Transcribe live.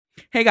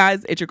Hey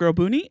guys, it's your girl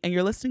Booney, and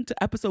you're listening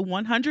to episode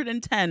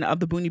 110 of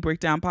the Booney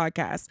Breakdown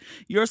podcast,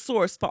 your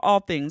source for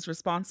all things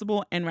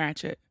responsible and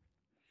ratchet.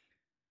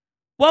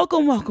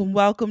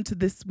 Welcome to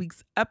this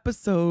week's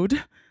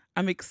episode.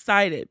 I'm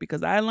excited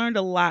because I learned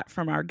a lot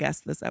from our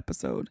guest this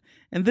episode.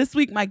 And this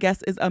week, my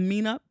guest is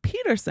Amina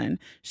Peterson.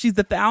 She's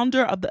the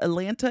founder of the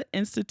Atlanta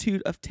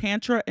Institute of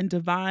Tantra and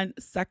Divine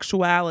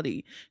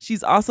Sexuality.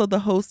 She's also the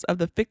host of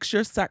the Fix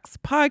Your Sex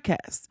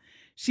podcast.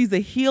 She's a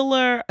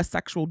healer, a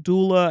sexual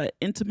doula, an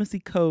intimacy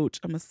coach,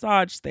 a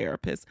massage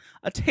therapist,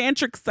 a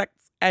tantric sex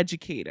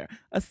educator,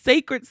 a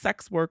sacred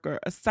sex worker,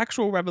 a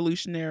sexual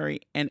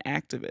revolutionary, and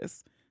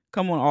activist.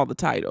 Come on, all the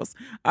titles.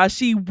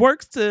 She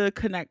works to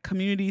connect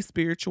community,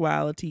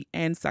 spirituality,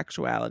 and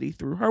sexuality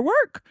through her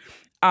work.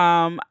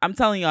 I'm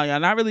telling y'all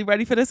not really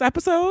ready for this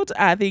episode.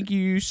 I think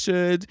you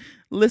should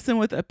listen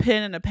with a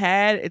pen and a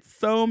pad. It's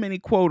so many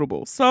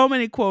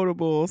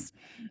quotables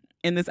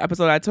in this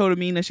episode. I told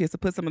Amina she has to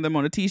put some of them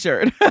on a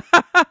t-shirt.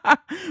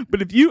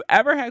 But if you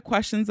ever had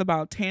questions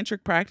about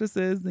tantric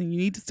practices, then you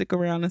need to stick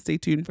around and stay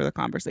tuned for the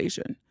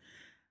conversation.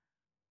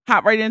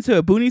 Hop right into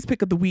it. Booney's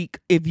pick of the week.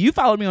 If you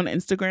followed me on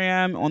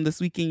Instagram on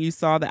this weekend, you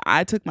saw that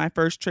I took my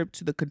first trip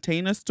to the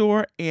Container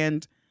Store,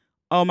 and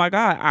oh my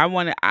God, I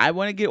want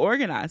to get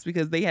organized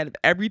because they had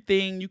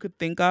everything you could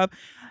think of.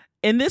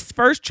 In this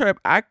first trip,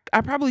 I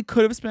probably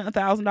could have spent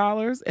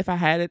 $1,000 if I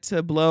had it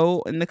to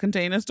blow in the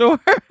Container Store,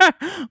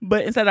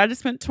 but instead I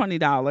just spent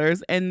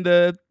 $20. And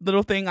the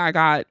little thing I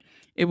got,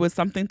 it was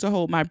something to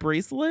hold my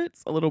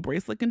bracelets, a little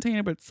bracelet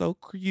container, but it's so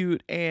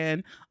cute,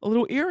 and a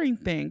little earring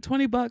thing,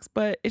 $20,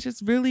 but it's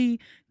just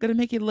really gonna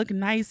make it look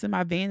nice in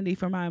my vanity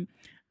for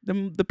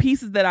the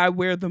pieces that I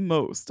wear the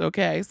most.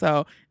 Okay,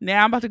 so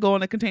now I'm about to go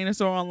in the Container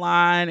Store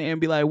online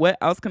and be like, what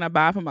else can I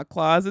buy for my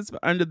closets, for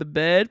under the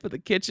bed, for the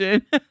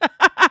kitchen?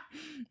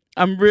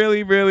 I'm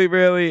really, really,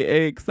 really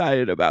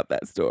excited about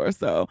that store.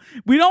 So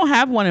we don't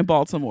have one in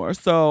Baltimore.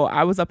 So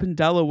I was up in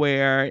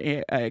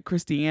Delaware at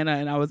Christiana,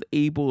 and I was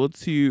able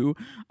to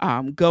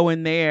go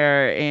in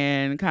there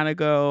and kind of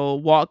go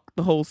walk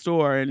the whole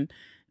store and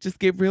just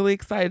get really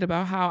excited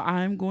about how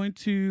I'm going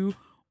to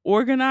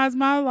organize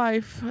my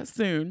life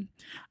soon.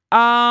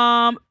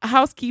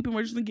 Housekeeping,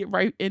 we're just gonna get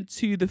right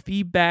into the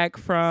feedback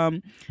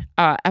from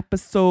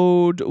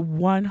episode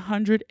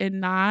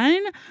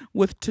 109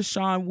 with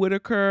Tashawn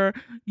Whitaker.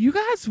 You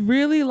guys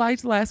really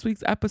liked last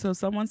week's episode.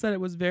 Someone said it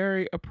was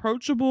very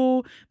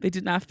approachable. They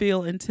did not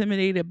feel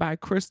intimidated by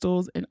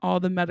crystals and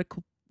all the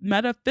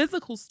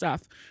metaphysical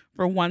stuff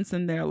for once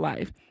in their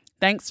life.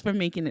 Thanks for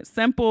making it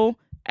simple,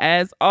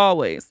 as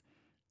always.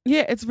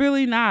 Yeah, it's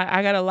really not.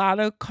 I got a lot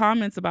of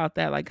comments about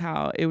that, like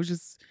how it was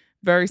just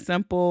very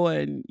simple,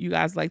 and you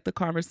guys like the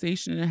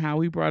conversation and how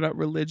we brought up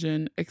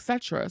religion,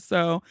 etc.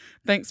 So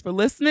thanks for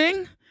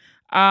listening.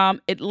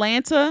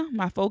 Atlanta,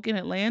 my folk in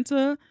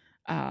Atlanta,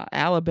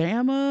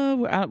 Alabama.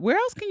 Where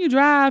else can you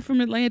drive from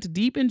Atlanta?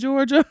 Deep in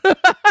Georgia.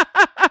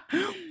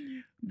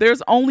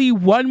 There's only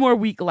one more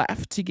week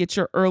left to get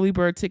your early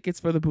bird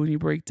tickets for the Booney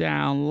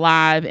Breakdown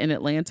live in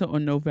Atlanta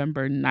on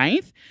November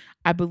 9th.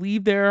 I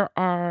believe there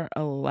are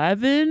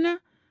 11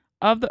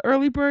 of the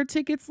early bird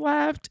tickets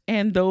left,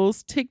 and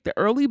the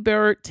early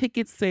bird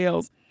ticket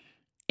sales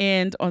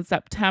end on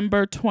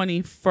September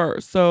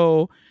 21st.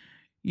 So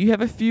you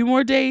have a few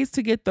more days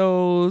to get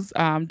those.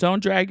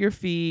 Don't drag your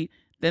feet.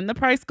 Then the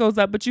price goes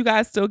up, but you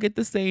guys still get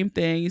the same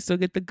thing. You still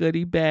get the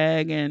goodie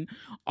bag and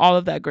all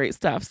of that great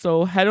stuff.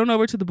 So head on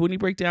over to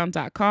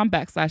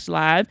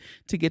thebooniebreakdown.com/live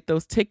to get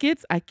those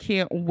tickets. I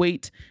can't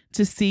wait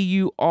to see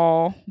you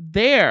all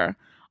there.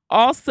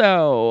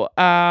 Also,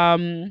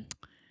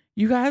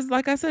 you guys,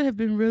 like I said, have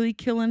been really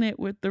killing it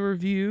with the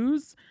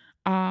reviews.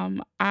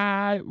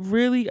 I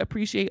really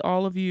appreciate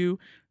all of you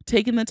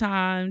taking the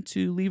time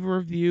to leave a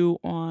review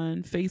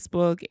on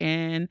Facebook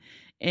and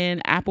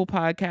in Apple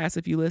Podcasts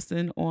if you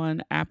listen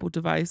on Apple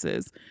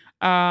devices.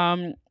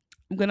 I'm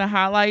going to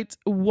highlight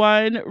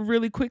one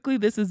really quickly.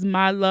 This is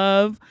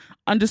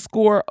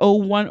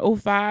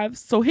mylove_0105.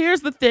 So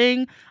here's the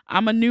thing.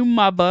 I'm a new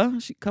mother.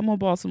 Come on,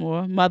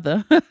 Baltimore,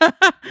 mother.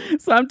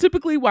 So I'm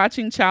typically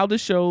watching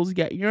childish shows,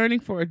 yet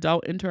yearning for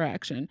adult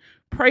interaction.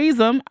 Praise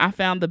them. I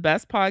found the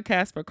best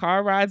podcast for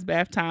car rides,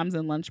 bath times,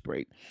 and lunch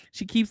break.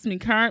 She keeps me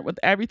current with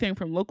everything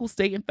from local,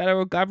 state, and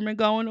federal government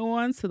going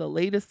on to the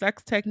latest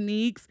sex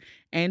techniques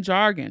and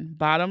jargon.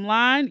 Bottom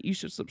line, you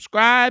should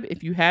subscribe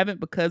if you haven't,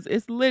 because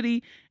it's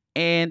litty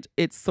and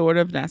it's sort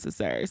of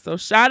necessary. So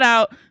shout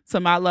out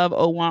to my love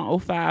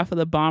 0105 for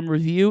the bomb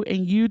review,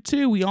 and you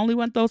too. We only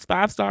want those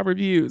 5-star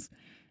reviews.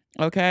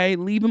 Okay,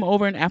 leave them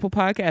over in Apple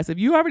Podcasts. If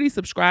you already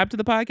subscribe to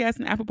the podcast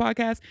in Apple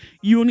Podcasts,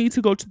 you will need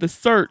to go to the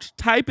search,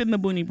 type in the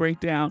Booney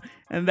Breakdown,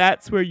 and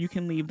that's where you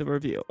can leave the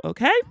review.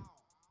 Okay,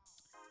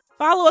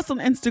 follow us on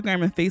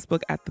Instagram and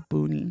Facebook at the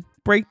Booney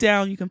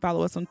Breakdown. You can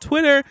follow us on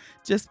Twitter,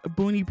 just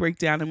Booney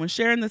Breakdown. And when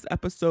sharing this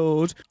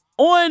episode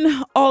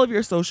on all of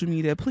your social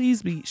media,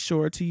 please be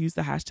sure to use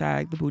the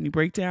hashtag the Booney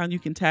Breakdown. You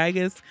can tag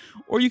us,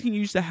 or you can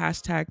use the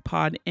hashtag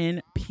PODIN,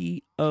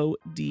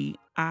 PODIN.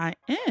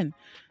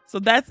 So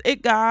that's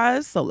it,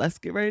 guys. So let's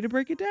get ready to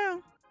break it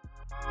down.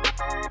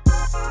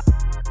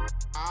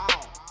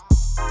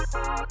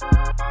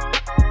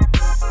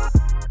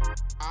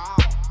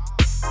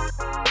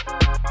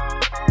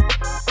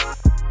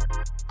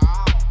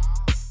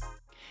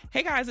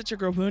 guys, it's your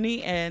girl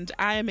Booney, and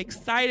I am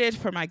excited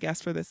for my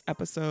guest for this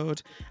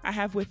episode. I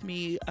have with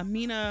me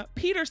Amina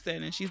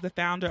Peterson, and she's the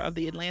founder of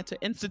the Atlanta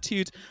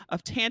Institute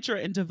of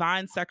Tantra and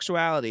Divine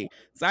Sexuality.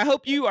 So I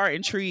hope you are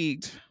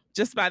intrigued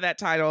just by that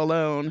title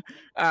alone.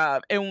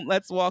 And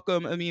let's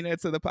welcome Amina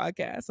to the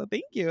podcast. So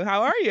thank you.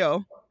 How are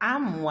you?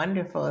 I'm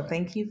wonderful.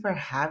 Thank you for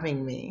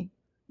having me.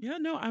 Yeah,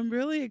 no, I'm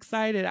really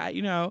excited.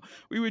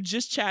 We were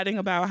just chatting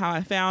about how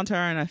I found her,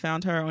 and I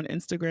found her on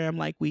Instagram,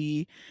 like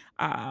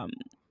um,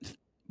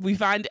 we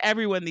find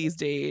everyone these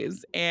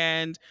days.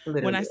 And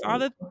when I saw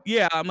Literally. that,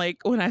 yeah, I'm like,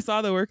 when I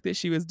saw the work that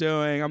she was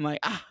doing, I'm like,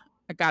 I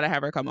gotta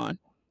have her come on.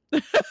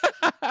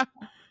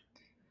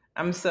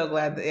 I'm so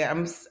glad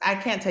that I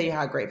can't tell you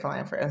how grateful I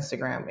am for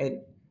Instagram.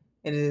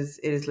 It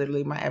is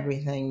literally my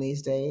everything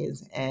these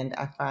days, and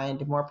I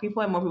find more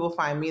people and more people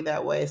find me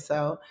that way.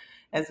 So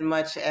as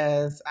much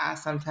as I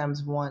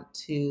sometimes want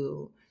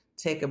to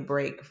take a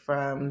break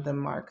from the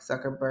Mark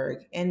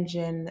Zuckerberg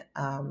engine,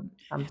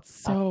 It's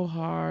so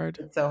hard.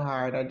 it's so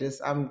hard.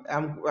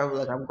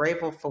 I'm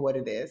grateful for what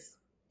it is.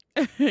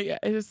 Yeah,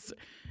 it's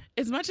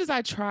as much as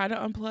I try to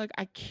unplug,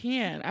 I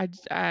can't.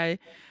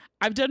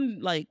 I've done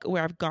like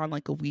where I've gone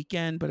like a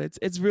weekend, but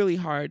it's really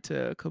hard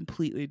to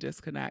completely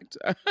disconnect.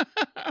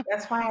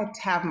 That's why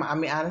I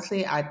mean,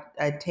 honestly, I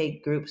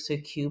take groups to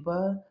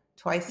Cuba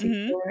twice a Hmm.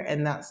 year,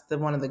 and that's the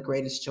one of the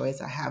greatest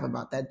joys I have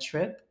about that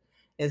trip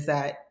is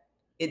that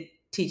it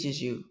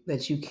teaches you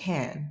that you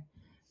can.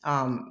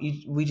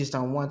 We just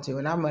don't want to,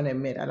 and I'm gonna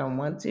admit I don't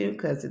want to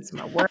because it's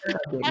my work. I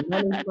get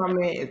money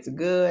from it. It's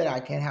good. I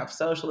can have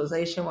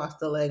socialization while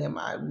still laying in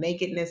my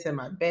nakedness in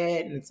my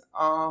bed, and it's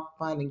all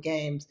fun and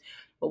games.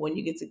 But when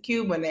you get to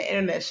Cuba and the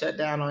internet shut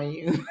down on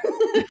you,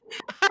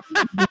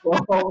 it's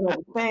a whole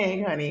other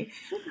thing, honey.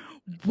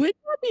 Wouldn't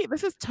that be,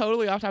 this is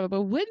totally off topic,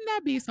 but wouldn't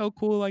that be so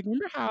cool? Like,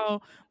 remember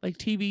how like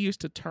TV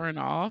used to turn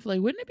off?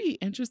 Like, wouldn't it be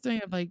interesting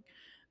if like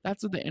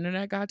that's what the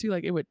internet got to?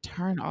 Like, it would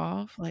turn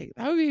off. Like,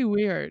 that would be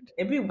weird.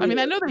 It'd be I mean,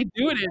 I weird. know they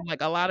do it in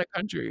like a lot of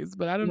countries,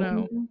 but I don't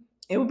know. Mhm.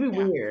 It would be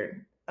Yeah,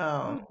 weird.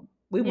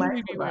 We might wouldn't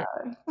it be weird?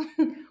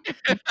 survive.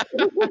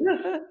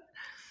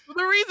 Well,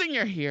 the reason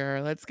you're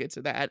here, let's get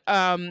to that.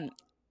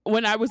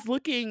 When I was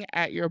looking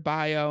at your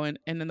bio and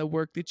then the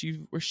work that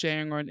you were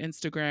sharing on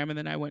Instagram, and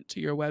then I went to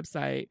your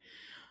website,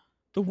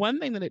 the one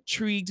thing that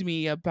intrigued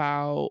me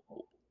about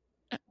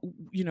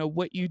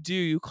what you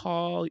do,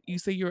 you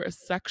say you're a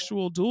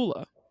sexual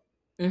doula.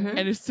 And Hmm.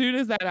 as soon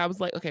as that, I was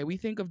like, okay, we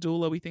think of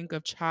doula, we think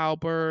of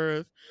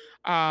childbirth.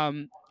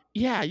 um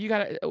yeah, you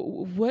gotta,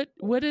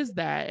 what is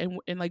that,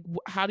 and like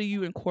how do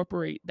you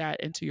incorporate that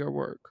into your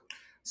work?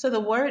 So the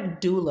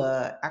word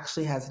doula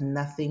actually has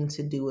nothing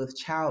to do with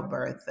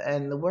childbirth,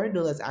 and the word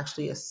doula is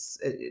actually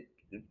it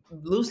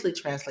loosely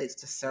translates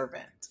to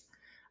servant.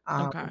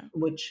 Okay.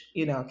 Which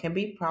can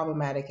be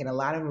problematic in a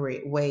lot of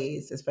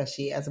ways,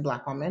 especially as a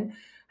Black woman.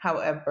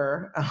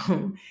 However,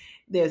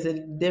 there's a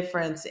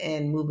difference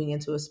in moving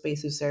into a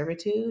space of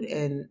servitude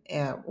and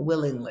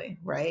willingly,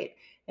 right?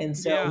 And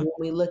so Yeah. when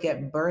we look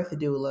at birth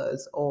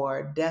doulas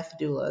or death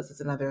doulas,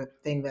 it's another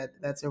thing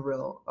that's a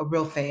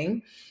real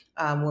thing,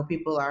 where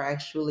people are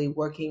actually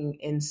working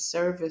in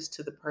service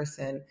to the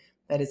person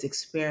that is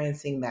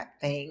experiencing that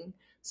thing.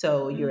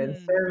 So you're in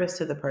Mm. service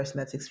to the person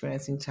that's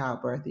experiencing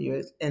childbirth.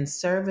 You're in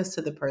service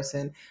to the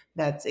person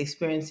that's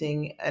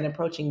experiencing and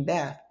approaching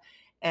death.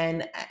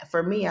 And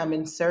for me, I'm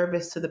in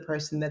service to the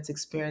person that's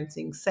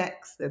experiencing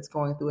sex, that's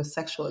going through a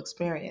sexual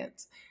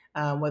experience,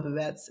 whether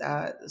that's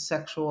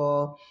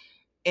sexual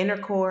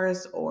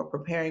intercourse or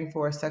preparing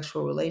for a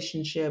sexual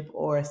relationship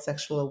or a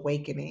sexual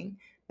awakening.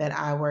 That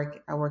I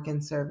work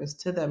in service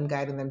to them,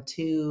 guiding them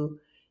to,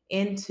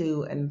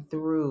 into, and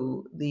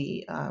through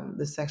the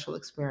sexual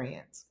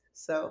experience.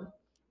 So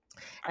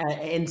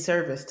in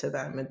service to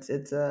them.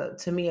 It's a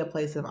to me a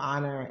place of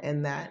honor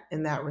in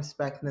that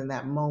respect and in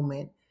that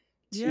moment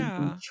to be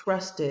Yeah.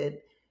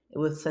 trusted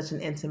with such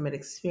an intimate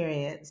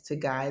experience to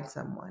guide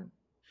someone.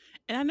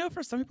 And I know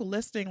for some people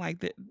listening, like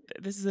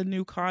this is a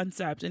new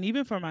concept, and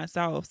even for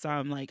myself, so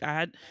I'm like,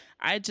 I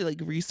had to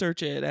like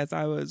research it as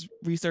I was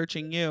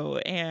researching you.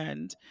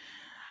 And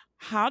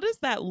how does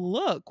that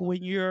look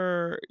when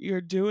you're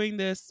doing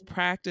this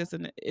practice?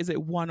 And is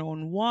it one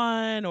on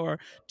one, or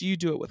do you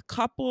do it with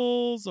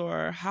couples,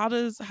 or how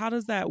does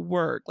that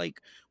work?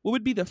 Like, what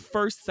would be the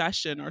first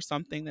session or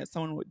something that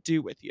someone would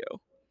do with you?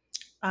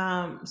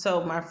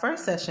 So my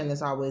first session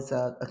is always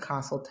a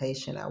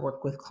consultation. I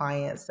work with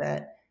clients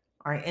that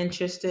are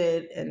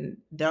interested and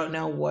don't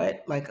know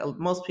what, like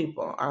most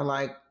people are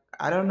like,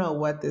 I don't know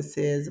what this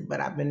is,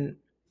 but I've been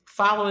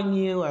following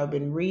you, or I've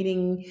been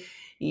reading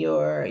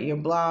your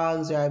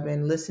blogs, or I've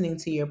been listening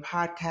to your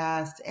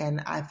podcast,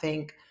 and I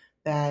think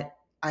that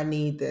I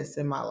need this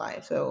in my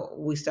life. So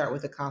we start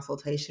with a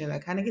consultation. I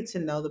kind of get to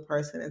know the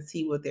person and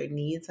see what their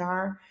needs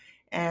are.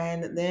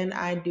 And then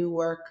I do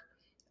work,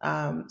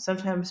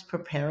 sometimes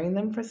preparing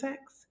them for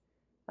sex.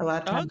 A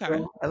lot of times,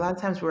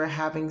 Okay. we're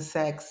having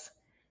sex,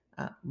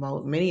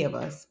 many of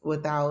us,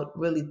 without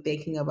really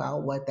thinking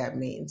about what that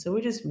means. So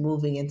we're just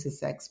moving into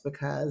sex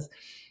because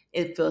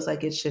it feels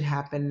like it should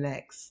happen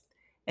next.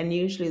 And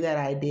usually that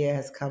idea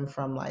has come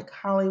from like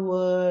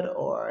Hollywood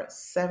or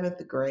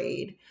seventh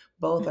grade.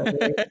 Both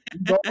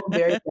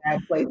very bad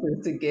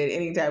places to get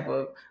any type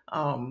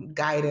of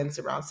guidance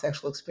around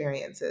sexual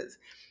experiences.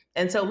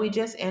 And so we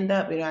just end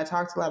up, I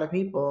talk to a lot of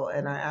people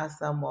and I ask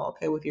them, well,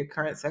 okay, with your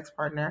current sex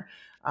partner,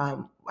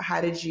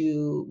 how did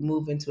you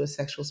move into a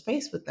sexual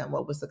space with them?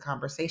 What was the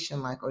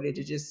conversation like? Or did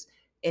you just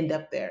end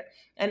up there?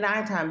 And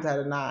 9 times out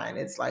of 9,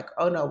 it's like,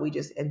 oh no, we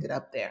just ended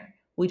up there.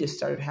 We just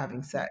started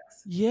having sex,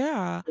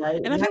 Yeah.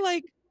 right? And I feel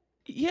like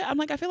yeah, I'm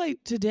like, I feel like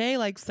today,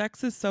 like,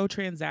 sex is so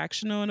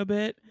transactional in a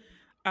bit.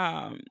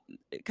 Um,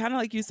 Kinda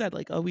like you said,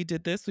 like, "Oh, we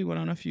did this, we went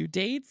on a few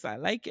dates, I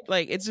like it."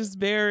 Like, it's just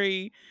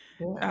very,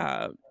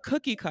 Yeah.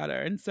 cookie cutter,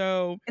 and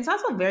so It's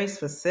also very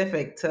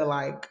specific to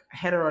like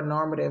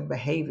heteronormative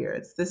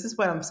behaviors. This is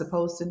what I'm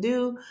supposed to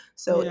do.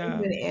 So yeah.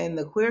 even in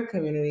the queer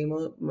community,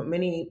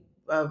 many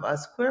of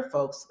us queer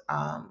folks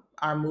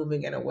are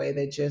moving in a way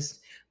that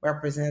just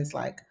represents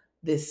like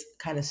this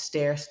kind of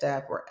stair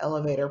step or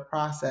elevator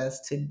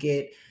process to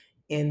get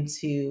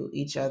into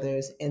each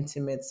other's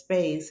intimate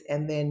space,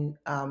 and then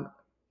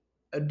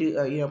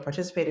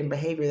participate in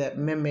behavior that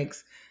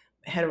mimics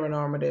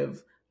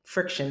heteronormative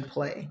friction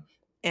play.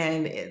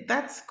 And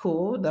that's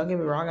cool. Don't get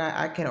me wrong.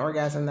 I can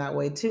orgasm that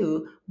way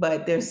too.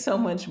 But there's so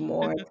much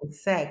more to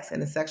sex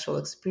and a sexual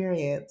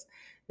experience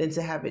than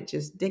to have it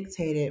just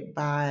dictated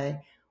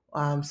by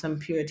some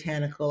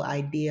puritanical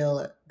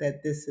ideal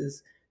that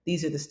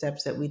these are the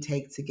steps that we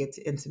take to get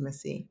to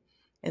intimacy.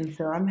 And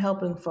so I'm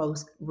helping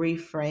folks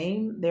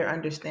reframe their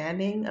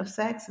understanding of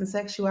sex and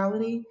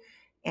sexuality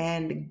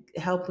and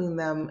helping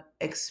them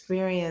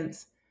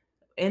experience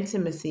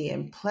intimacy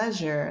and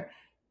pleasure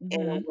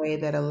in Mhm. a way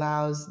that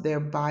allows their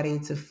body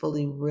to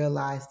fully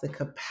realize the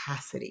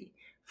capacity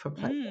for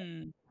pleasure.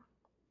 Mm.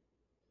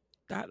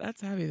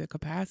 That's heavy, the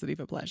capacity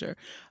for pleasure.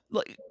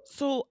 Like,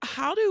 so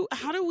how do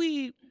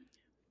we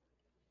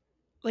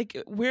like,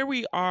 where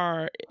we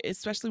are,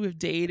 especially with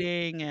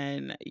dating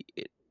and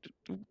it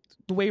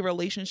the way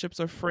relationships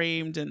are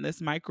framed in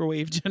this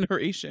microwave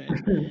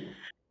generation,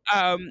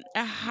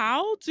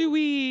 how do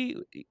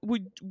we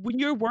would when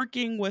you're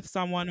working with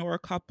someone or a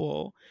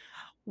couple,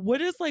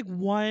 what is, like,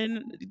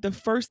 the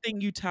first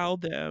thing you tell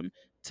them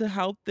to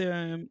help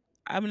them,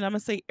 Imma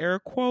say air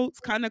quotes,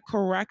 kinda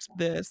correct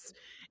this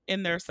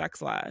in their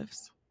sex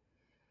lives?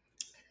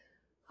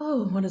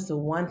 Oh, what is the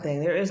one thing?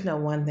 There is no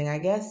one thing. I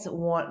guess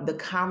what the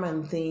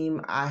common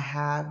theme I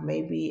have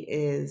maybe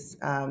is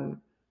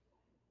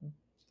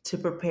to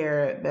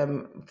prepare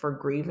them for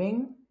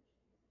grieving,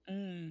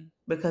 Mm.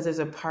 because there's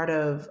a part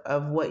of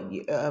what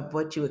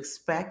you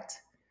expect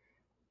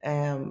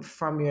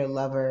from your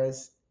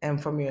lovers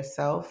and from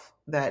yourself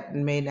that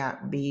may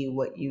not be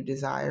what you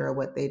desire or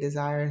what they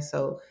desire.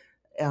 So,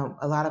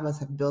 a lot of us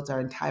have built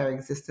our entire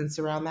existence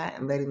around that,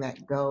 and letting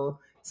that go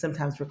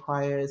sometimes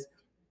requires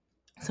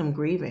some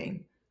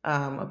grieving.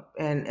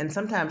 And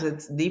sometimes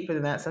it's deeper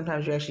than that.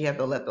 Sometimes you actually have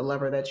to let the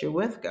lover that you're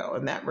with go,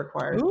 and that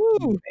requires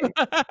Ooh.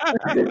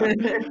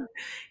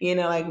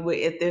 like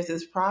if there's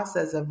this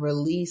process of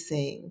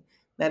releasing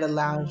that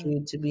allows Mm,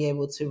 you to be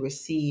able to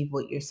receive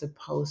what you're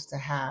supposed to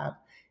have.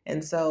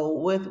 And so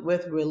with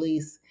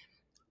release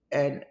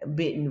and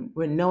being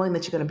knowing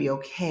that you're going to be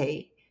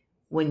okay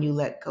when you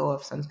let go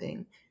of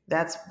something,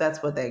 that's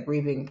what that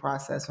grieving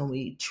process, when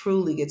we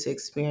truly get to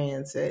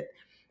experience it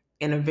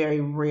in a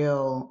very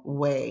real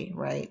way,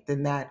 right?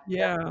 Then that's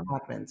yeah.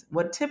 what happens.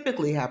 What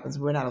typically happens,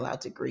 we're not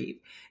allowed to grieve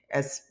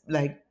as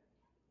like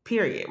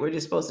period. We're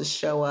just supposed to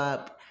show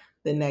up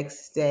the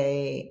next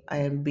day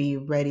and be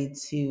ready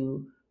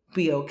to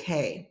be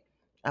okay.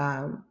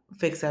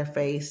 Fix our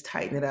face,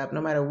 tighten it up,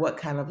 no matter what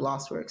kind of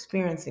loss we're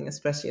experiencing,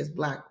 especially as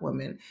Black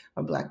women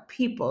or Black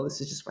people. This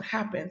is just what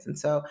happens. And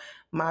so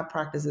my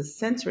practice is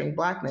centering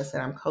Blackness,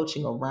 and I'm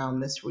coaching around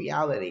this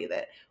reality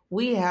that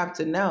we have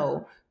to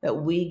know that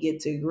we get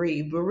to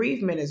grieve.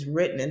 Bereavement is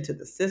written into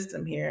the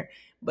system here,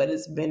 but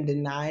it's been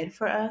denied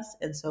for us.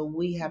 And so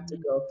we have to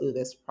Mhm. go through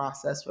this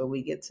process where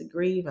we get to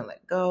grieve and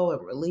let go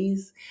and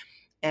release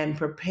and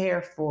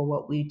prepare for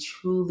what we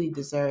truly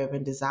deserve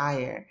and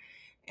desire.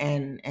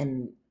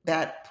 And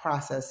that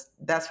process,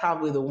 that's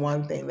probably the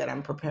one thing that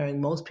I'm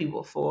preparing most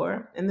people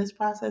for in this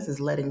process, is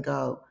letting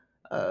go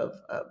of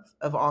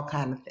all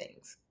kind of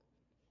things.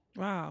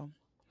 Wow.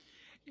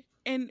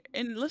 And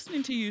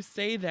listening to you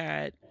say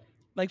that,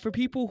 like, for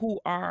people who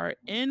are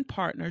in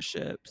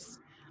partnerships,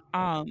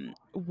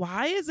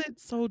 why is it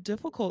so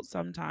difficult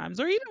sometimes?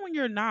 Or even when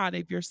you're not,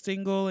 if you're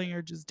single and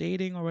you're just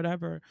dating or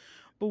whatever,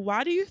 but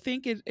why do you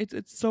think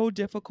it's so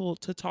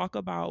difficult to talk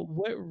about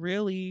what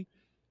really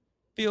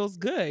feels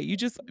good? You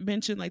just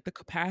mentioned, like, the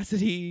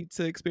capacity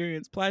to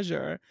experience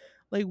pleasure.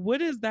 Like,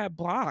 what is that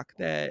block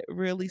that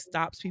really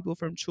stops people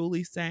from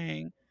truly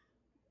saying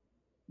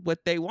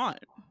what they want?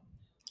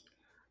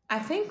 I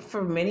think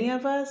for many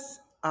of us,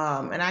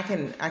 and I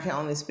can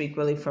only speak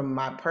really from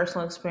my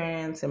personal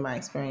experience and my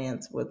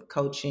experience with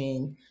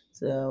coaching.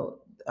 So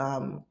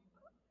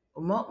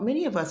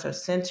many of us are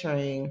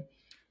centering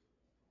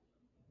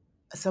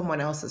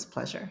someone else's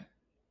pleasure.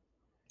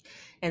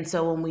 And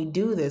so when we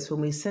do this,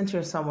 when we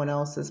center someone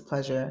else's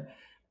pleasure,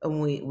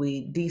 and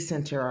we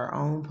decenter our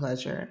own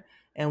pleasure,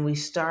 and we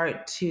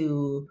start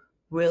to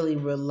really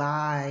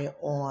rely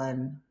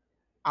on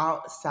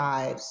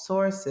outside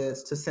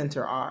sources to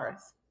center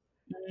ours,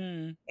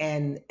 Mm,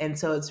 and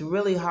so it's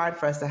really hard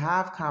for us to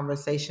have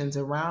conversations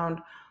around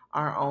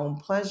our own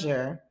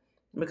pleasure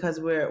because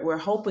we're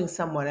hoping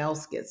someone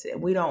else gets it.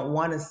 We don't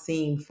want to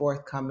seem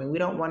forthcoming. We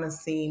don't want to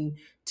seem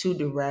too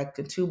direct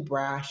and too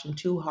brash and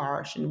too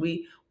harsh. And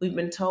we've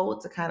been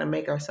told to kind of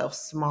make ourselves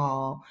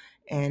small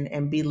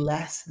and be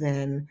less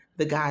than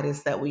the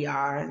goddess that we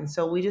are. And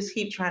so we just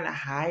keep trying to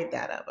hide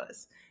that of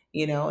us,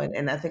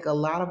 and I think a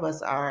lot of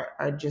us are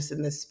just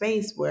in this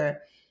space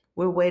where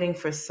we're waiting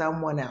for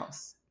someone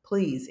else.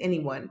 Please,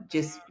 anyone,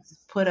 just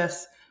put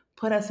us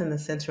in the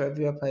center of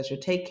your pleasure.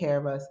 Take care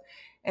of us.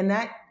 And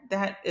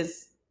that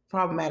is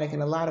problematic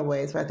in a lot of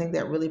ways, but I think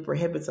that really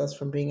prohibits us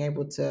from being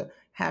able to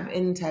have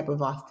any type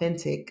of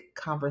authentic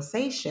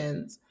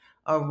conversations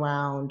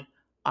around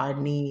our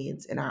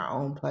needs and our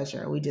own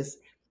pleasure.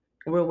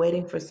 We're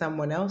waiting for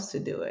someone else to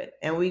do it.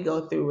 And we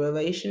go through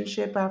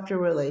relationship after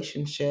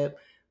relationship,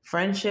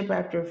 friendship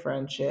after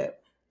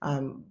friendship,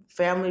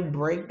 family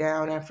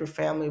breakdown after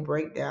family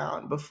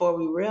breakdown before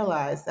we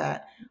realize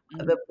that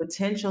mm. the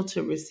potential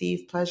to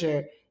receive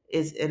pleasure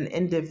is an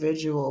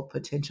individual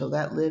potential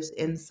that lives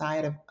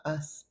inside of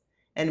us.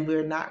 And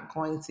we're not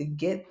going to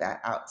get that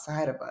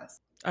outside of us.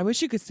 I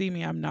wish you could see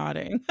me. I'm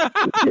nodding.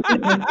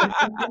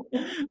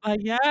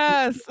 Like,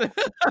 yes.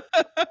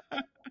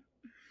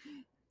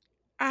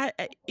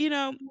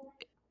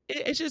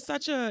 It's just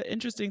such a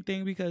interesting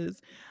thing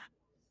because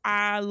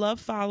I love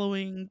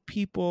following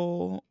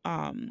people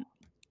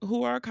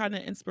who are kind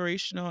of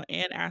inspirational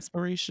and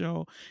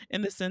aspirational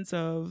in the sense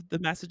of the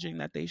messaging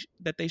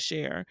that they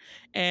share.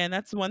 And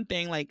that's one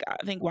thing like I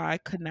think why I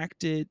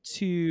connected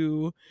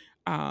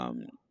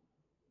um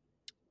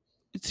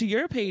to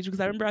your page because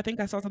I remember I think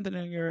I saw something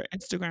on your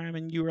Instagram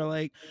and you were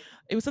like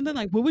it was something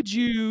like what would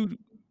you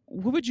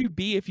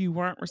be if you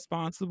weren't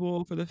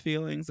responsible for the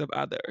feelings of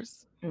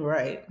others?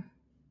 Right.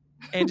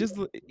 And just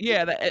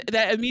yeah,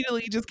 that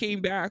immediately just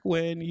came back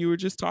when you were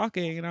just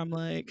talking and I'm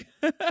like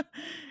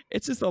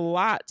it's just a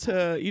lot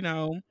to,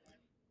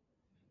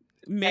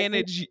 I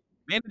think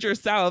manage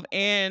yourself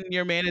and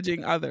you're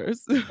managing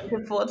others.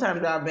 it's a full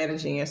time job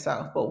managing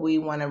yourself, but we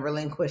want to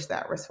relinquish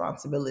that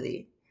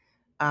responsibility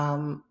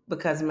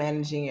because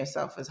managing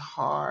yourself is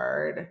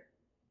hard.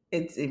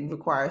 It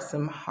requires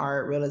some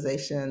hard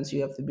realizations.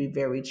 You have to be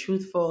very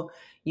truthful.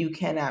 You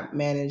cannot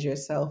manage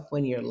yourself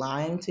when you're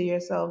lying to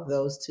yourself.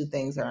 Those two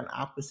things are in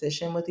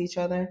opposition with each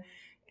other.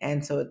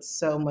 And so it's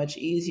so much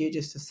easier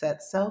just to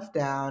set self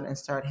down and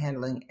start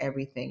handling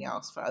everything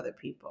else for other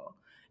people.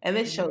 And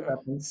this shows Yeah.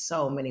 up in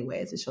so many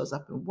ways. It shows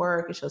up in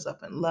work, it shows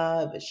up in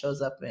love, it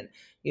shows up in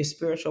your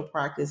spiritual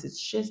practice. It's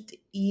just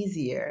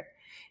easier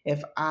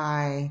if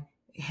I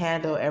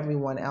handle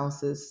everyone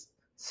else's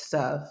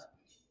stuff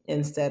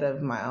instead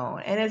of my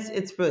own. And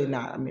it's really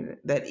not. I mean,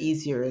 that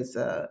easier is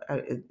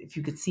if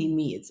you could see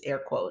me, it's air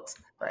quotes,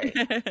 right?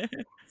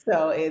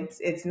 So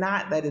it's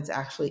not that it's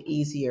actually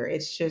easier.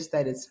 It's just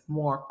that it's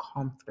more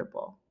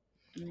comfortable.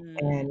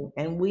 Mm,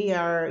 And we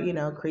are,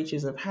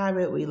 creatures of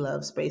habit. We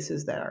love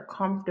spaces that are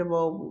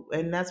comfortable,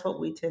 and that's what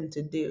we tend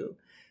to do.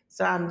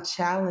 So I'm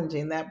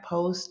challenging that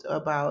post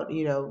about,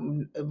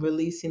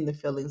 releasing the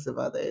feelings of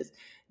others,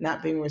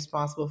 not being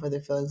responsible for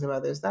the feelings of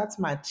others. That's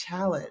my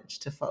challenge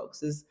to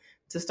folks, is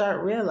to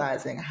start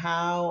realizing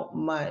how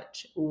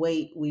much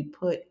weight we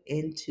put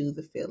into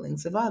the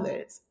feelings of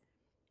others,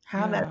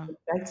 how that's yeah.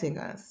 affecting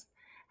us,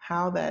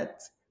 how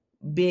that's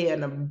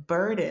being a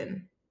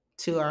burden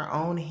to our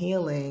own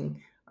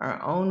healing,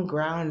 our own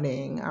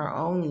grounding, our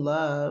own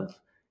love,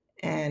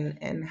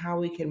 and how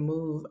we can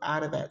move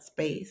out of that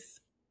space.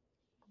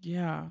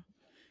 Yeah.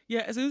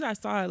 Yeah, as soon as I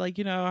saw it, like,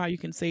 how you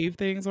can save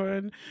things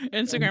on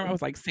Instagram, I Mhm.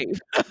 was like, "Save."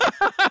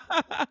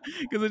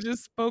 Because it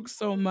just spoke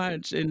so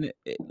much, and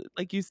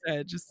like you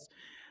said, just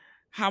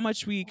how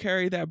much we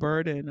carry that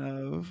burden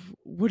of,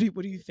 what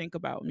do you think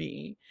about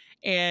me?"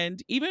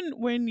 And even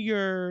when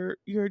you're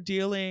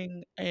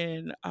dealing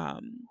in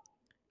a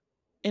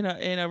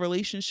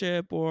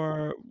relationship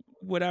or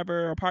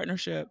whatever, a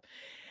partnership,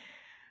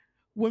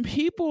 when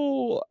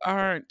people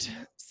aren't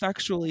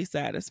sexually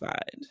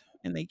satisfied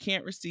and they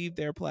can't receive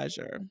their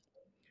pleasure,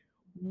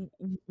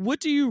 what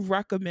do you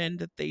recommend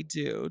that they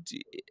do?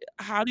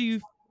 How do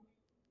you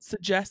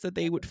suggest that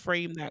they would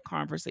frame that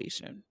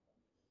conversation?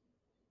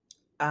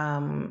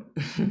 Um,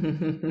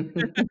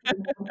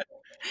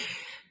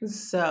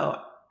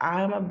 so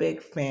I'm a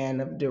big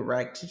fan of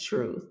direct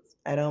truth.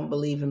 I don't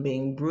believe in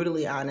being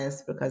brutally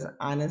honest because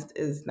honest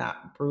is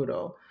not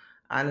brutal.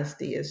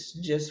 Honesty is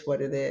just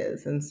what it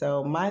is. And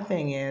so my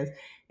thing is,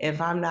 if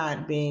I'm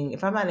not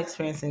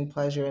experiencing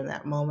pleasure in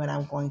that moment,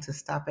 I'm going to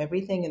stop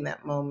everything in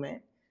that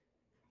moment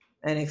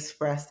and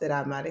express that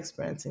I'm not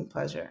experiencing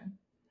pleasure.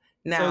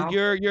 So Now,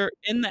 you're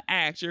in the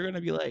act, you're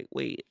gonna be like,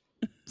 "Wait,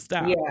 stop."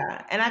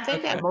 yeah, and I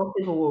think that Okay. most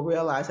people will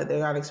realize that they're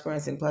not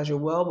experiencing pleasure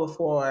well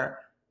before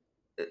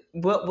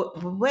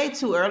way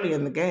too early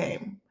in the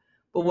game.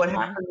 But what Mhm.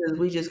 happens is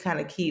we just kind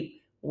of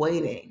keep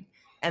waiting.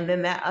 And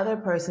then that other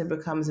person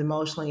becomes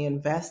emotionally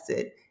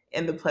invested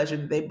in the pleasure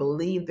that they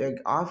believe they're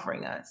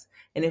offering us.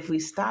 And if we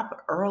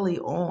stop early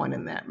on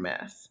in that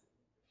mess,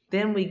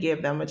 then we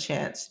give them a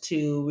chance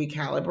to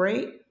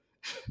recalibrate.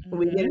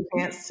 We get Mhm. a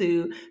chance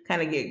to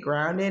kind of get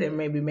grounded and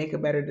maybe make a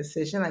better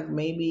decision. Like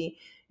maybe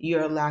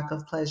your lack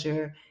of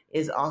pleasure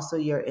is also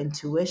your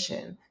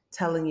intuition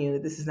telling you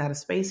this is not a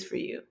space for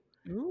you.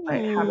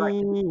 Right? How about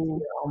you listen to Ooh.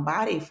 your own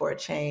body for a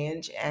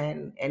change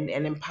and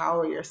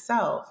empower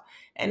yourself?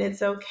 And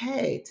it's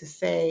okay to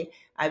say,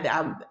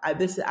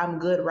 I'm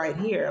good right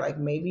here. Like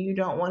maybe you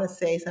don't want to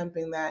say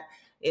something that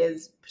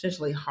is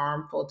potentially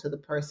harmful to the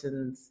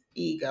person's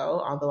ego,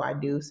 although I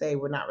do say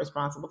we're not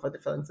responsible for the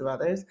feelings of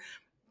others.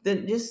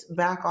 Then just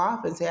back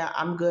off and say,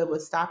 I'm good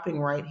with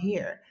stopping right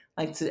here.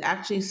 Like to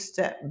actually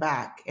step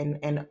back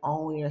and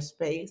own your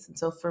space. And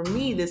so for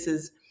me, this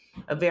is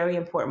a very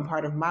important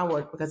part of my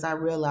work because I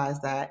realize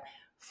that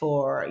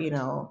for,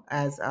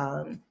 as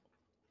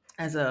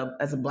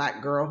a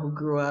black girl who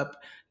grew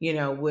up,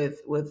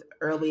 with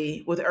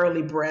early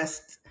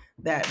breasts,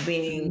 that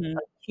being Mhm.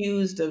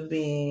 accused of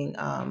being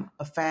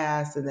a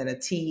fast and then a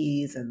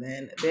tease and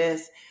then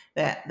this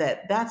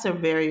that's a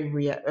very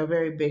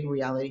big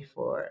reality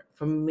for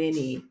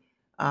many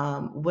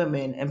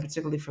women, and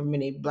particularly for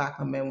many black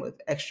women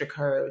with extra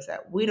curves,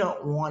 that we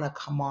don't want to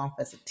come off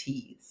as a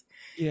tease.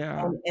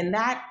 Yeah. And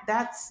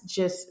that's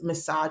just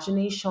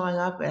misogyny showing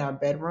up in our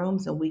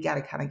bedrooms, and we got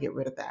to kind of get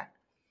rid of that.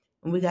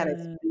 And we got to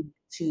Mm. speak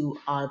to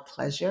our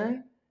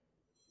pleasure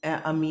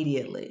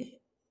immediately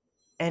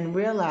and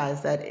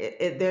realize that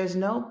there's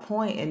no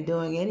point in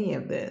doing any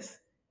of this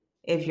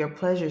if your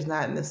pleasure is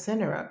not in the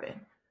center of it.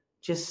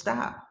 Just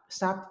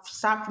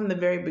stop from the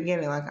very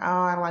beginning. Like,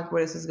 oh, I don't like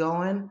where this is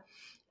going.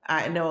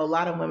 I know a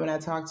lot of women I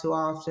talk to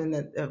often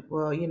that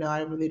well, I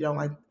really don't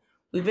like.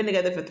 We've been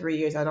together for 3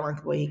 years. I don't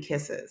like the way he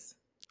kisses.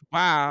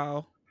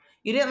 Wow.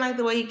 You didn't like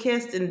the way he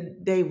kissed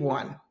in day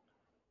one,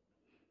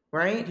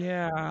 right?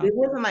 Yeah. It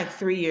wasn't like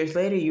 3 years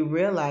later you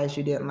realized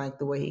you didn't like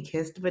the way he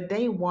kissed, but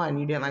day one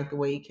you didn't like the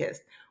way he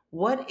kissed.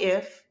 What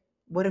if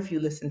what if you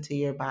listen to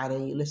your body,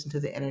 you listen to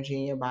the energy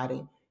in your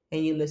body,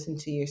 and you listen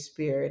to your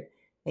spirit,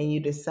 and you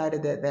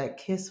decided that that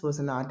kiss was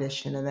an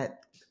audition and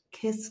that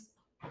kiss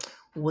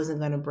wasn't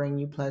going to bring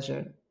you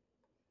pleasure.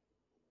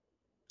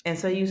 And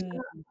so you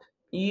Mm.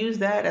 use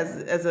that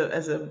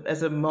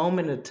as a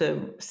moment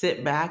to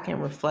sit back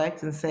and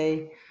reflect and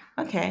say,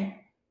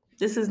 okay,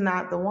 this is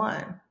not the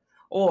one.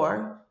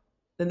 Or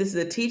then this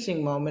is a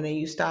teaching moment and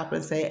you stop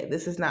and say,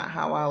 this is not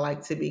how I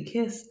like to be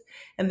kissed.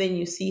 And then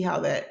you see how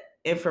that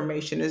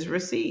information is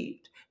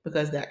received,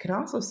 because that can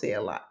also say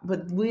a lot.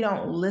 But we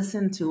don't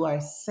listen to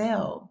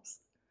ourselves.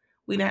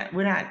 We're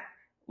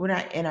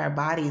not in our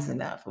bodies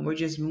enough, and we're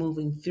just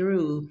moving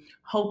through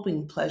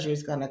hoping pleasure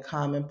is going to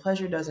come, and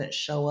pleasure doesn't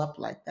show up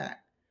like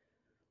that.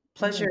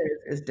 Pleasure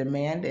Mm. is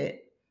demanded,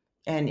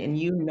 and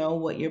you know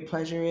what your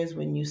pleasure is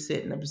when you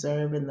sit and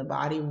observe in the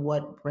body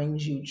what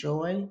brings you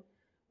joy.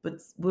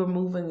 But we're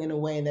moving in a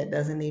way that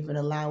doesn't even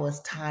allow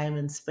us time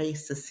and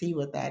space to see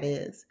what that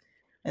is.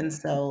 And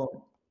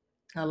so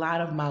a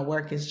lot of my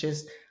work is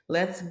just,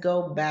 let's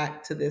go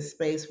back to this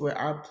space where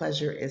our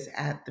pleasure is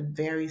at the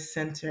very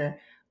center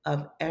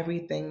of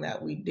everything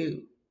that we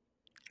do.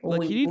 When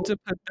Look, you we need to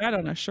put that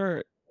on a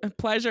shirt.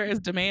 Pleasure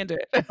is demanded.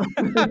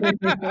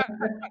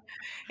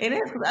 It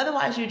is, 'cause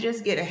otherwise you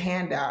just get a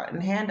handout,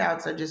 and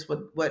handouts are just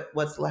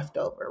what's left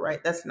over,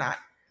 right? That Yeah,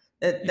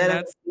 doesn't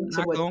that's speak to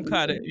not what gonna you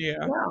cut it. need.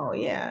 Yeah. No,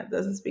 yeah, it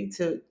doesn't speak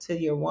to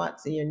your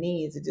wants and your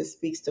needs. It just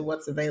speaks to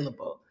what's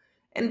available.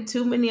 And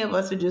too many of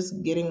us are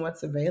just getting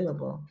what's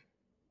available.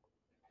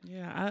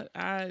 Yeah,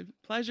 I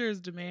pleasure is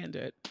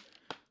demanded.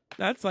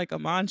 That's like a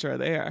mantra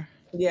there.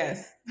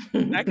 Yes.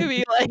 That could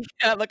be like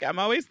yeah, look, I'm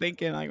always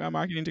thinking, like, my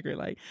marketing degree,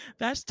 like,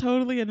 that's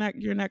totally a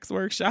your next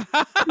workshop.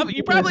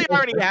 You probably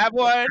already have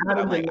one, How but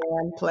to I'm like,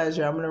 demand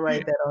pleasure. I'm gonna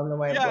write that on the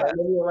whiteboard. yeah.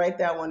 Maybe you'll write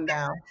that one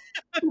down.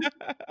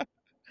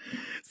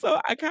 So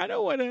I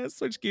kinda wanna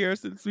switch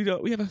gears since we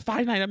have a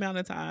finite amount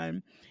of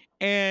time,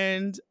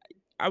 and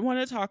I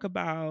wanna talk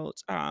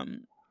about,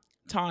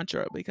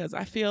 Tantra because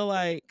I feel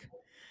like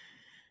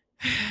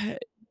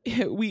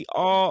we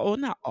all well,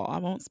 not all, I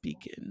won't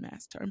speak in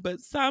mass term, but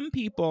some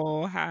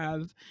people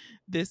have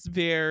this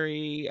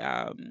very,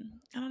 I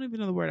don't even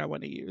know the word I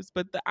wanna use,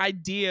 but the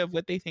idea of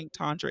what they think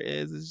Tantra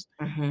is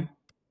Mhm.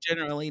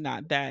 generally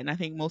not that, and I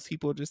think most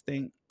people just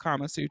think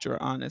Kama Sutra,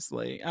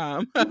 honestly, Which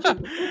and makes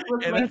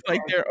that's, like,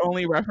 sense. their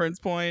only reference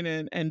point,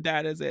 and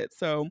that is it,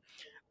 so,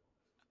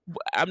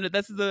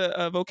 this is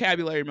a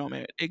vocabulary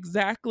moment.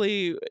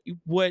 Exactly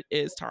what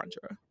is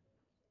Tantra?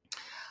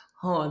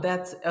 Oh,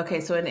 that's okay.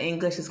 So in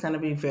English, it's going to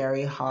be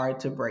very hard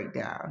to break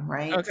down,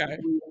 right? So Okay,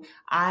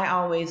 I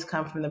always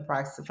come from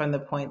from the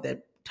point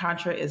that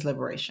Tantra is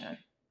liberation.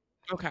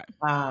 okay.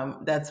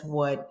 That's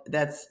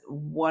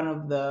one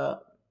of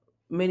the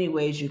many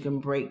ways you can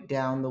break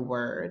down the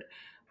word.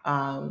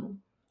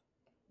 Um,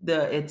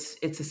 it's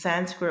a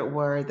Sanskrit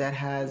word that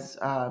has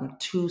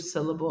two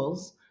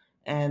syllables,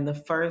 And the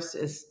first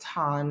is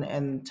tan,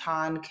 and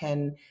tan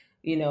can,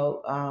 you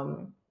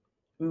know,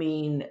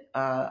 mean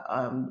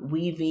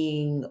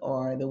weaving,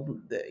 or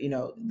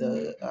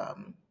the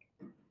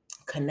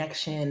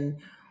connection,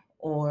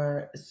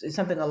 or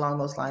something along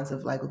those lines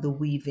of like the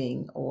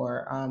weaving,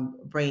 or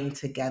bringing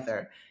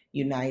together,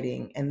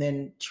 uniting. And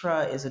then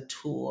tra is a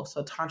tool.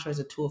 So tantra is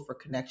a tool for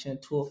connection, a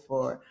tool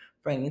for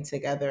bringing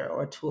together,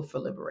 or a tool for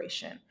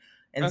liberation.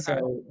 And Okay.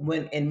 so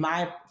when in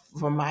my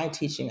for my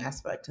teaching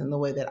aspect, and the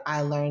way that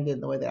I learned it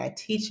and the way that I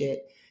teach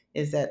it,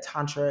 is that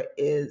tantra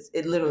is,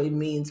 it literally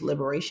means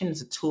liberation.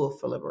 It's a tool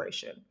for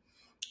liberation.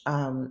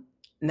 um,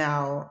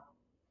 Now,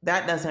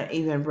 that doesn't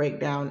even break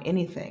down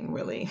anything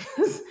really.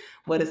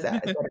 What is that?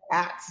 Is that an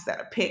axe? Is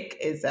that a pick?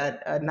 Is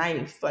that a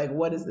knife? Like,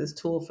 what is this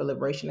tool for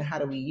liberation, and how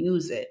do we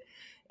use it?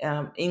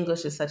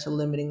 English is such a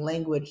limiting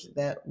language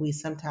that we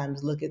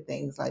sometimes look at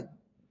things like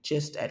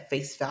just at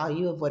face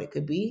value of what it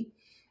could be.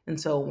 And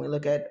so when we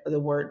look at the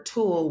word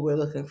tool, we're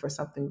looking for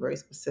something very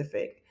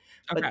specific.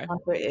 But Okay.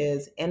 Tantra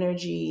is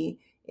energy.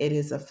 It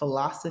is a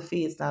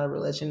philosophy. It's not a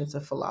religion, it's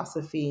a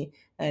philosophy.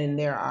 And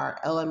there are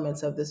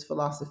elements of this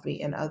philosophy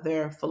in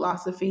other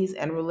philosophies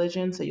and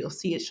religions. So you'll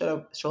see it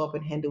show up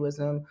in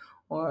Hinduism,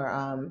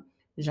 or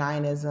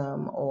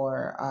Jainism,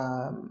 or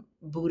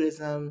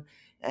Buddhism,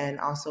 and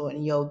also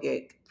in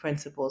yogic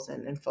principles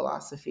and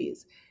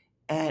philosophies.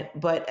 And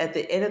but at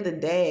the end of the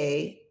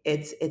day,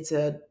 it's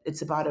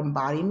about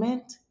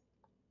embodiment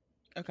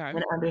Okay.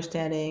 and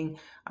understanding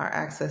our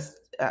access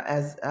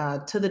as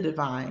to the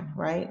divine,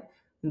 right?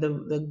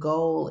 The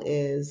goal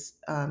is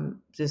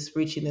just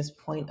reaching this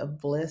point of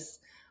bliss,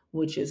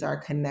 which is our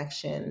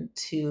connection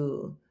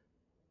to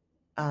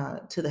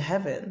the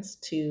heavens,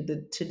 to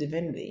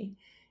divinity.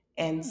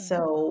 And Hmm.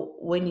 so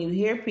when you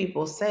hear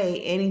people say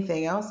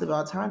anything else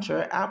about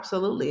tantra,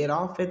 absolutely, it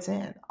all fits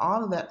in.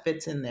 All of that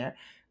fits in there.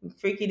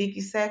 Freaky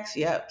deaky sex,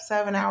 yep.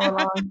 7 hour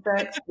long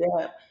sex,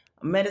 yep.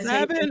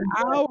 Meditation, 7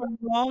 hour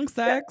long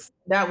sex?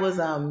 that was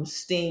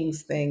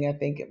Sting's thing, I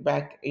think,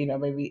 back,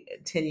 maybe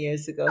 10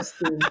 years ago.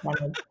 Sting kind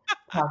of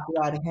talked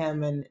about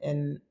him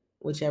and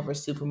whichever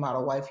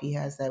supermodel wife he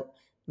has that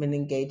been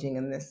engaging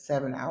in this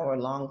 7 hour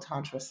long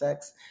tantra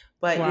sex.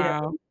 But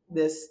Wow.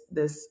 this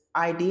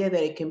idea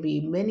that it can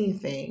be many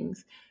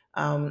things.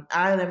 I'll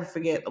never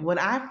forget when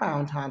I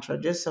found tantra.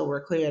 Just so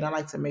we're clear, and I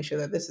like to make sure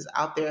that this is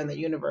out there in the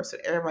universe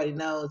that everybody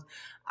knows.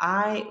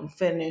 I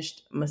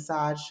finished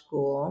massage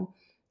school,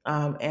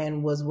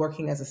 and was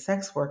working as a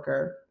sex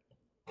worker,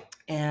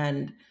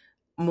 and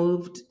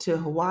moved to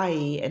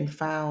Hawaii and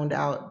found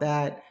out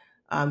that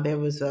there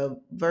was a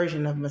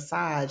version of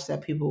massage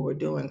that people were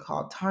doing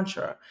called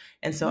Tantra.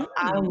 And so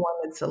I Mm.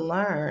 wanted to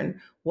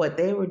learn what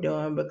they were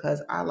doing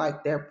because I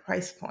liked their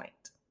price point.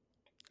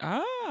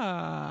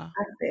 Ah.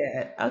 I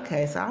said,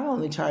 okay, so I'm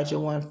only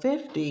charging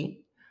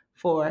 150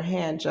 for a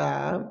hand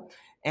job.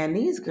 And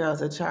these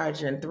girls are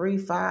charging three,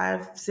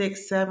 five,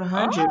 six,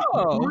 700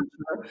 for Oh.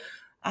 Tantra.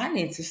 I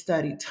need to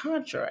study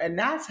Tantra. And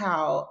that's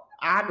how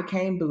I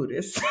became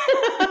Buddhist.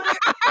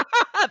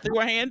 Through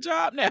a hand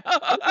job now.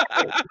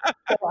 Right.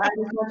 So I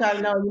just want y'all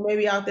to know, you may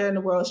be out there in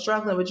the world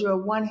struggling, but you're a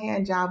one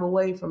hand job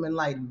away from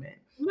enlightenment.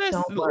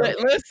 Don't Listen, worry.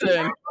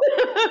 listen.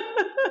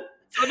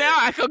 So now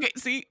I go get,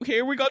 see,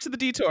 here we go to the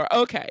detour.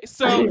 Okay.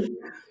 So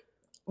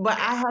But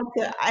I had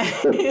to. I,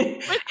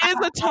 what is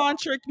a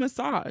tantric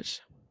massage?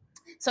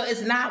 So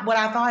it's not what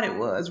I thought it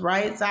was,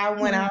 right? So I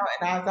went Mhm. out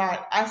and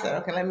I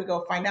said, okay, let me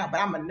go find out.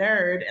 But I'm a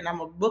nerd and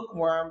I'm a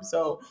bookworm.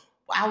 So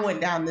I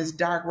went down this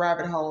dark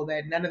rabbit hole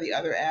that none of the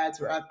other ads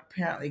were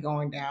apparently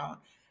going down.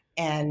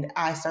 And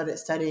I started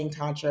studying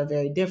Tantra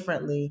very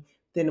differently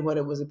than what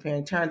it was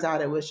appearing. Turns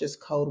out it was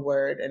just code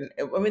word. And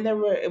it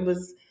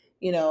was,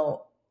 you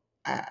know,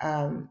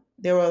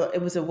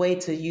 it was a way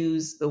to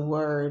use the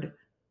word,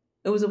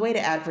 it was a way to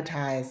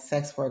advertise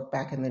sex work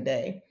back in the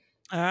day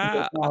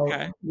Ah,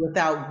 okay.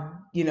 without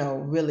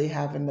really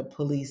having the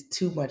police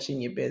too much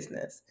in your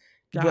business.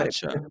 But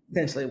Gotcha.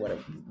 essentially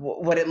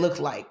what it looked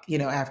like,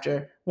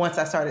 after once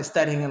I started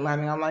studying and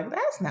learning, I'm like,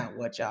 that's not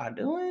what y'all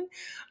doing,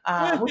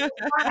 which is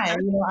fine.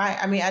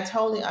 I mean, I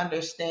totally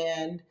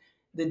understand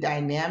the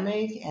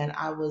dynamic, and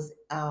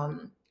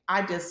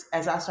I just,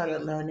 as I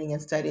started learning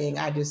and studying,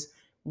 I just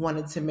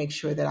wanted to make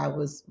sure that I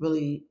was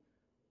really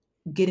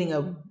getting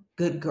a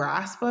good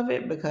grasp of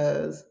it,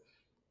 because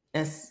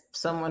as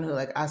someone who,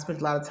 like, I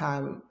spent a lot of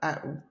time,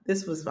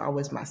 this was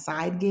always my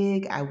side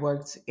gig. I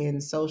worked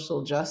in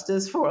social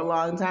justice for a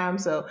long time.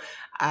 So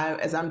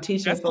as I'm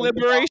teaching That's folks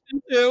about,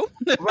 liberation too.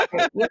 right,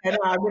 yeah, no,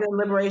 I've been in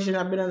liberation.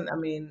 I've been in, I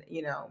mean,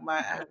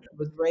 I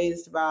was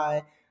raised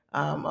by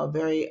a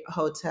very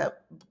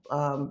Hotep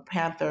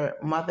Panther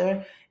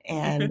mother.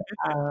 And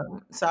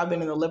so I've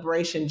been in the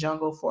liberation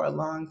jungle for a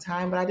long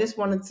time, but I just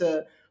wanted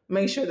to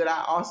make sure that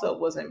I also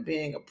wasn't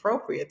being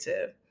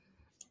appropriative.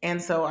 And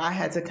so I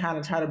had to kind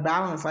of try to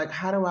balance, like,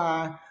 how do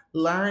I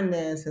learn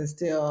this and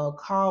still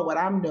call what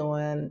I'm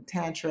doing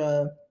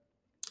Tantra,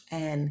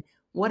 and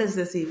what does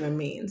this even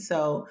mean?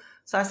 So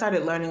I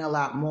started learning a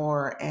lot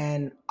more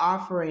and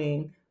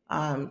offering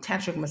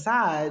tantric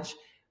massage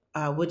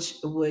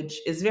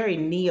which is very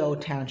neo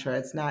tantra.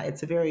 It's not.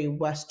 It's a very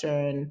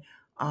Western,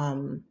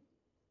 um,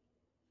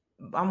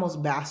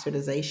 almost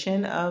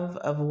bastardization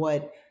of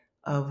what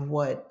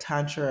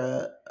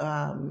tantric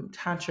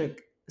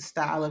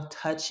style of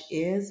touch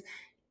is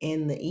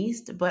in the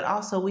East. But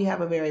also we have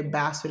a very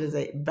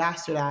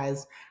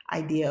bastardized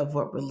idea of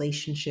what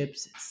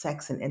relationships,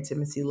 sex, and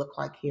intimacy look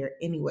like here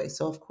anyway.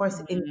 So of course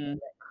anything Mhm.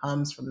 that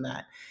comes from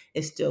that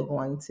is still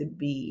going to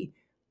be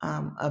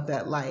of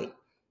that light.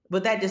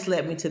 But that just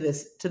led me to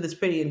this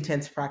pretty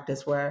intense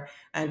practice where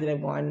I ended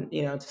up going,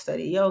 to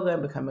study yoga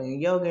and becoming a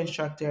yoga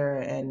instructor,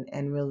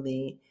 and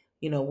really,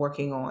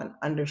 working on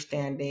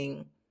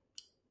understanding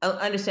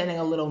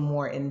a little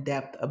more in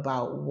depth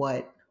about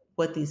what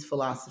these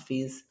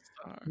philosophies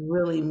Star.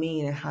 really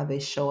mean and how they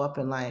show up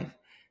in life.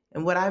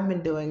 And what I've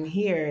been doing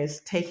here is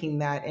taking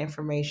that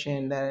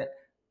information that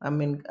I'm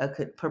in a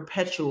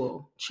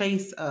perpetual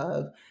chase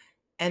of,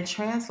 and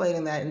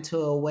translating that into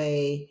a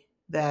way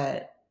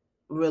that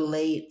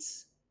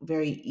relates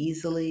very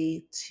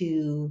easily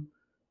to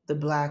the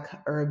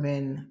Black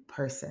urban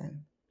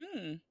person.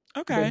 Mm, The,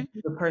 okay.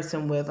 the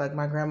person with, like,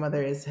 my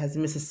grandmother has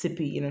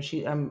Mississippi,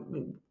 she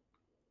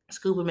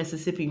scuba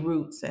Mississippi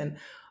roots, and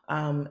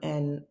what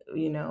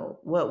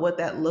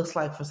that looks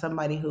like for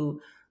somebody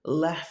who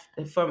left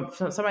from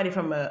somebody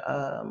from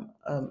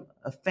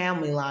a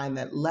family line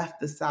that left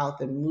the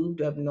South and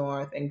moved up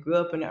north and grew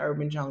up in the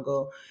urban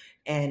jungle,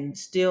 and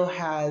still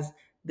has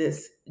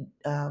this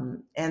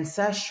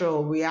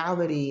ancestral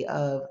reality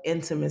of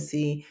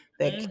intimacy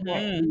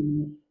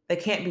Mhm. that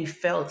can't be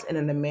felt in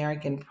an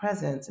American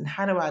presence. And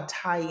how do I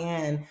tie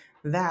in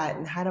that,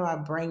 and how do I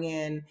bring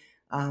in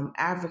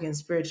African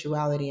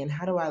spirituality, and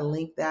how do I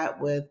link that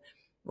with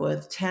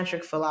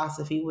tantric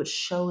philosophy, which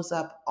shows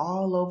up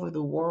all over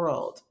the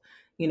world?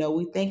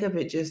 We think of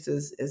it just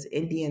as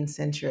Indian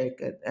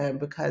centric,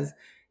 because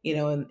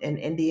in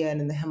India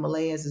and in the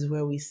Himalayas is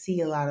where we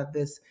see a lot of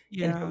this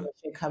Yeah.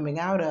 information coming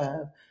out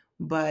of.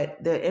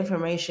 But the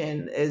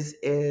information is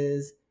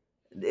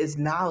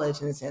knowledge,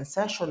 and it's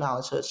ancestral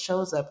knowledge, so it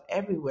shows up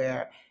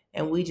everywhere.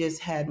 And we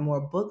just had more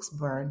books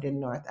burned in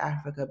North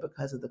Africa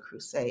because of the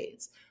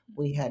Crusades.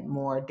 We had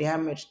more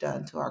damage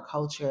done to our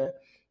culture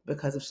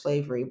because of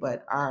slavery,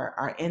 but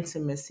our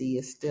intimacy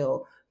is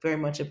still very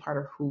much a part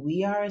of who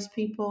we are as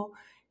people.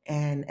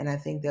 And I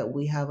think that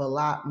we have a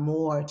lot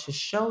more to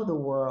show the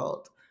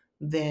world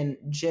than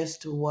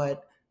just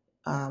what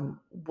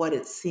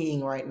it's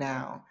seeing right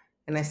now.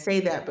 And I say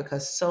that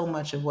because so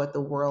much of what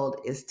the world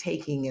is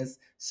taking as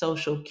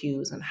social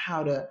cues and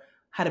how to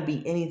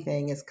be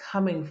anything is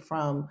coming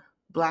from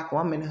Black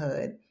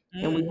womanhood.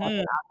 And we have Mhm.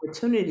 an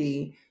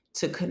opportunity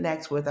to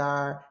connect with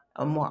our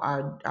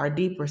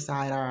deeper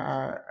side,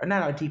 or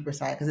not our deeper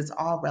side because it's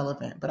all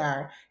relevant, but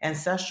our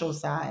ancestral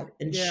side,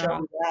 and show Yeah.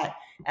 that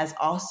as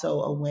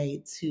also a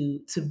way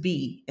to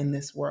be in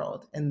this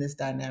world, in this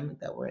dynamic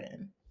that we're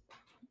in.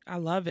 I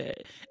love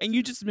it. And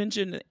you just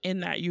mentioned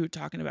in that you were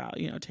talking about,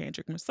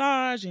 tantric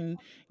massage, and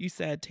you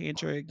said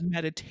tantric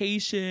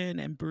meditation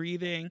and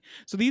breathing.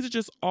 So these are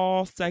just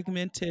all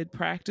segmented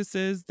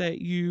practices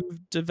that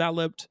you've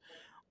developed,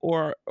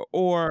 or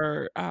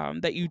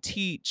that you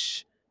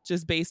teach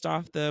just based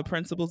off the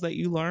principles that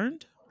you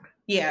learned?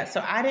 Yeah,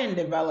 so I didn't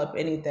develop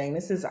anything.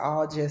 This is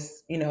all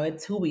just,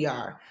 it's who we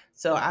are.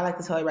 So I like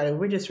to tell everybody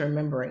we're just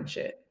remembering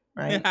shit,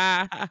 right?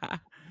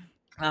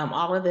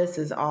 All of this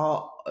is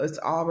it's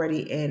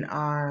already in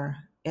our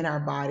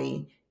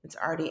body. It's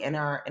already in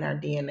our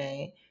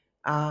DNA.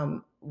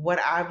 What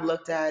I've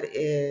looked at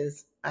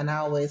is, and I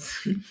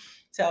always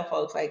tell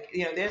folks, like,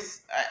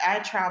 there's I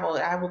travel.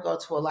 I will go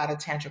to a lot of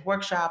tantric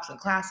workshops and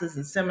classes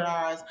and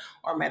seminars,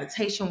 or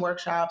meditation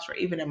workshops, or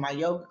even in my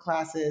yoga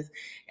classes.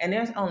 And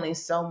there's only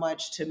so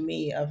much to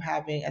me of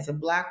having, as a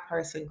Black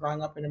person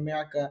growing up in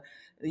America,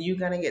 you're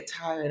gonna get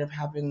tired of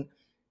having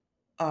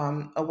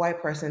a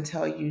white person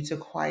tell you to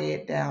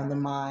quiet down the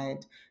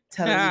mind,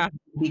 telling you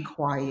to be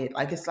quiet.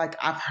 Like, it's like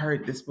I've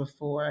heard this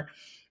before.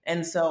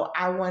 And so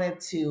I wanted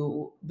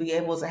to be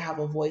able to have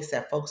a voice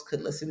that folks could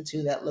listen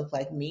to that looked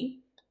like me.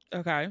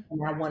 Okay.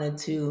 And I wanted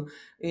to,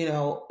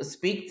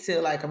 speak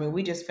to, like, I mean,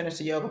 we just finished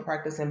a yoga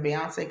practice and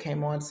Beyonce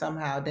came on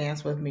somehow,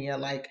 danced with me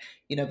at, like,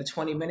 the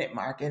 20-minute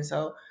mark. And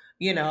so,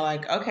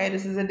 like, okay,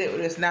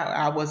 this now,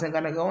 I wasn't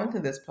going to go into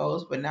this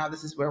pose, but now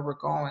this is where we're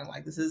going.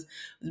 Like, this is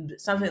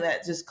something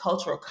that just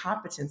cultural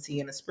competency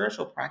in a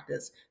spiritual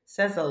practice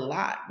says a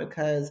lot,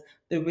 because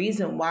the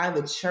reason why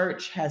the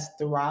church has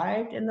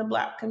thrived in the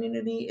Black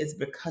community is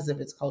because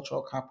of its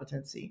cultural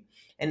competency.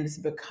 And it's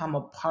become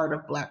a part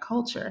of Black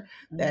culture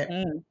that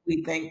Mhm.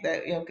 we think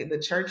that, the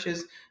church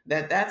is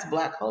that's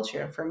Black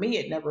culture. And for me,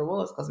 it never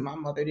was, because my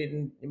mother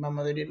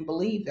didn't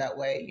believe that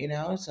way.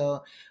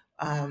 So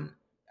um,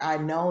 I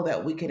know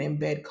that we can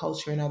embed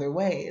culture in other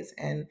ways.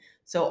 And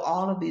so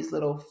all of these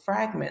little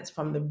fragments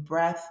from the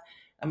breath.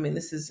 I mean,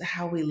 this is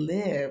how we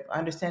live: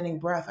 understanding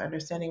breath,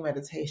 understanding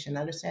meditation,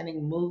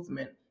 understanding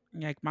movement,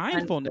 Like un-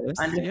 mindfulness.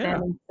 Yeah.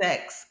 understanding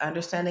sex,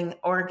 understanding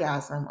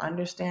orgasm,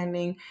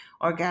 understanding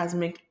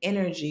orgasmic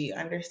energy,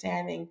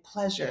 understanding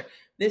pleasure.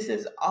 This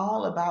is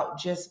all about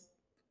just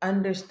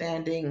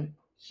understanding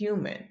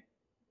human.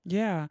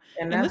 Yeah.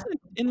 And And that's who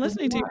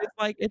listening we to you,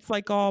 are. it's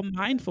like all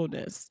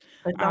mindfulness,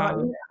 It's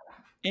all, um,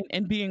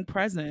 and being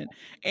present.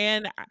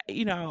 And,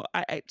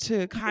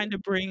 to kind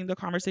of bring the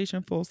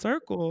conversation full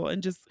circle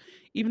and just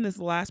even this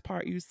last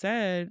part you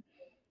said,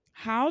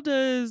 how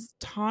does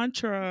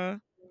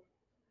tantra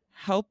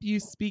help you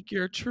speak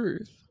your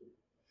truth?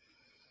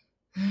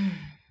 yeah.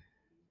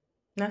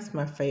 That's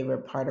my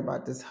favorite part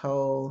about this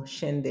whole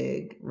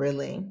shindig,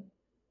 really,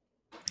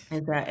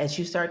 is that as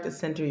you start to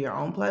center your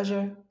own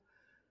pleasure,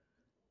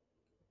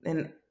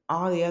 then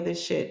all the other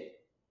shit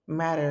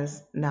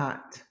matters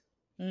not.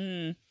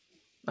 Mm,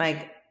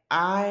 Like,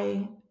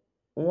 I,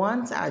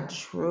 once I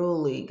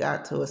truly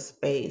got to a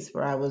space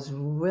where I was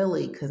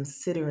really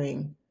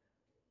considering,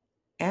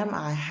 am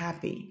I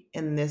happy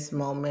in this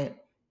moment?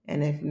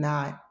 And if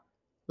not,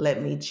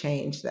 let me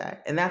change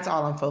that. And that's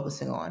all I'm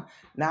focusing on.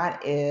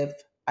 Not if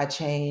I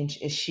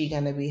change, is she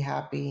going to be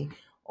happy?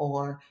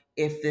 Or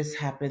if this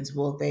happens,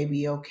 will they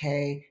be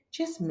okay?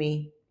 Just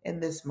me in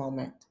this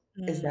moment.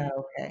 Is mm, that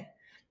okay?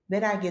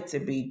 Then I get to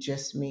be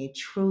just me,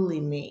 truly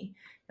me.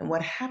 And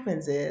what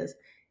happens is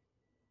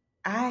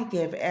I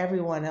give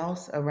everyone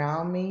else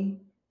around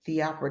me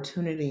the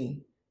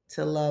opportunity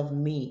to love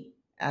me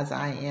as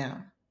I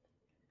am.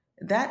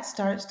 That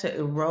starts to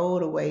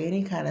erode away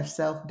any kind of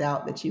self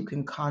doubt that you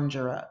can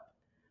conjure up.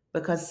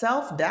 Because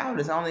self doubt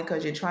is only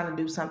because you're trying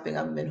to do something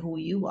other than who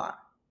you are.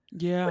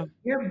 But yeah. if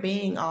you're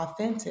being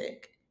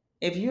authentic,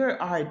 if you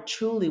are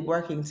truly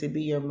working to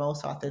be your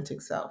most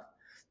authentic self,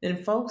 then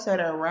folks that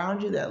are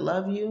around you that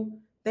love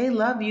you, they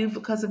love you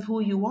because of who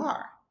you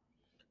are.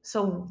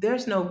 So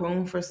there's no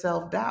room for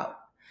self doubt.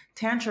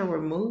 Tantra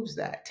removes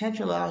that.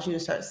 Tantra allows you to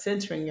start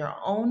centering your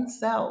own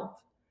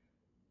self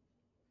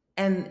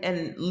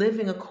and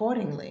living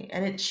accordingly,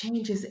 and it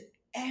changes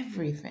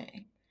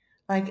everything.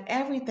 Like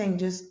everything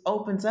just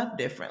opens up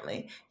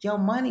differently. Your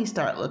money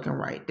start looking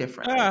right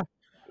differently. Ah,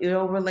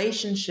 Your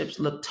relationships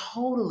look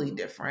totally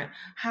different.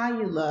 How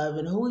you love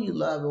and who you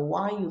love and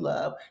why you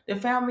love. The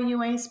family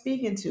you ain't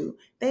speaking to,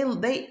 they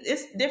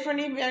it's different.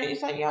 Even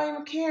it's like you don't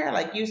even care.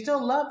 Like you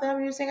still love them.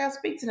 You just ain't gotta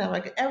speak to them.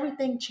 Like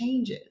everything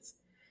changes,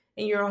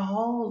 and your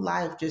whole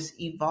life just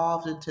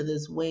evolves into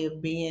this way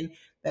of being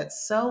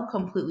that's so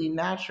completely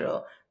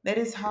natural that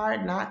it's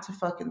hard not to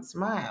fucking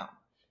smile.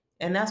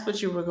 And that's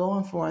what you were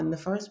going for in the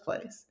first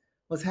place,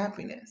 was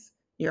happiness,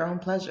 your own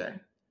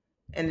pleasure.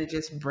 And it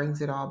just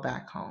brings it all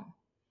back home.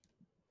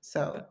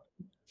 th- So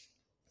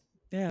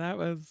yeah, that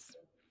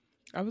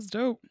was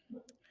dope.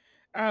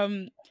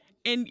 Um,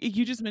 and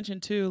you just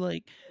mentioned too,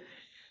 like,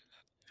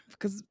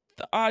 because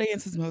the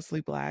audience is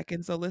mostly black,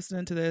 and so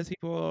listening to this,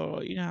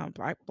 people,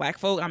 black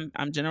folk.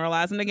 I'm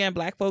generalizing again.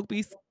 Black folk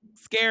be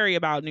scary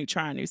about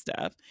trying new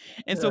stuff,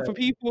 and so for good.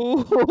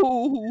 people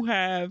who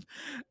have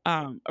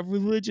a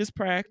religious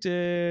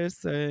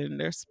practice and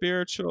they're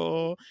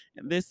spiritual,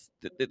 and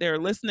they're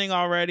listening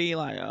already,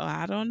 like, oh,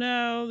 I don't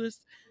know this.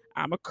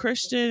 I'm a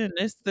Christian, and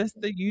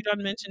the you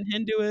done mentioned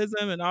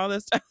Hinduism and all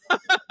this stuff.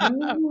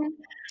 Mhm.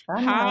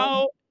 I know.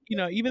 How,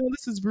 even though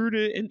this is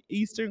rooted in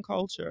Eastern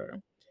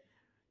culture,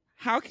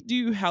 how do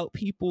you help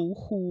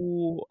people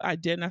who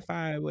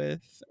identify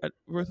with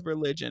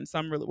religion,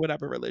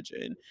 whatever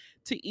religion,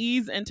 to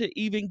ease into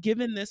even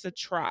giving this a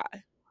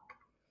try?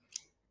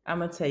 I'm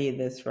going to tell you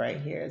this right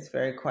here. It's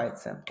very quite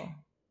simple.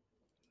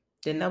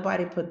 Did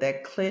nobody put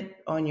that clit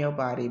on your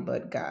body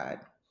but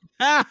God?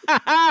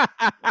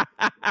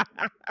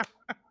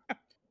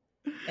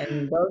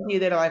 And those of you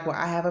that are like, well,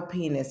 I have a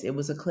penis, it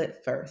was a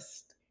clit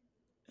first.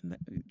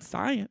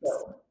 Science.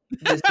 So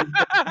this is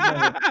the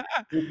point.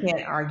 You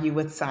can't argue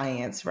with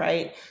science,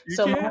 right? You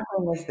So my can't.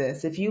 thing is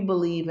this: if you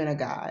believe in a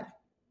God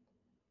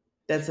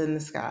that's in the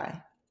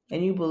sky,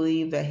 and you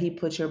believe that He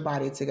put your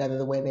body together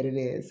the way that it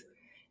is,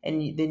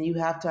 and then you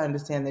have to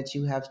understand that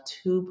you have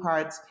two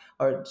parts,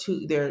 or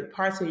two. There are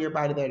parts of your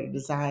body that are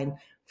designed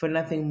for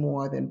nothing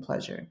more than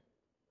pleasure.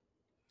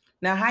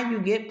 Now, how you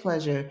get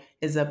pleasure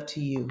is up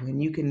to you,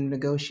 and you can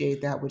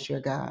negotiate that with your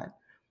God.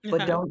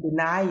 But don't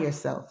deny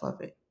yourself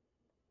of it,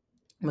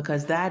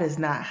 because that is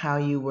not how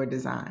you were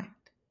designed.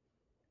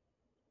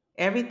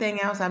 Everything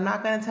else, I'm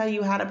not going to tell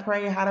you how to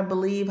pray, how to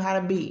believe, how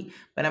to be,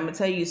 but I'm going to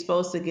tell you you're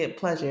supposed to get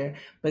pleasure,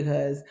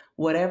 because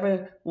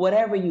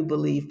whatever you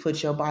believe,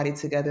 put your body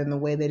together in the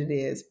way that it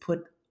is.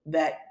 Put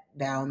that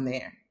down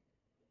there.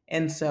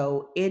 And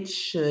so it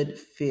should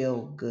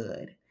feel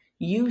good.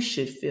 You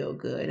should feel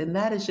good. And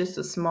that is just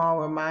a small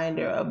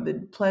reminder of the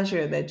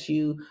pleasure that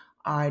you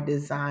are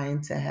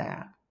designed to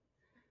have.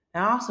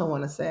 And I also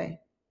want to say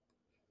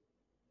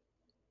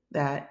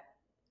that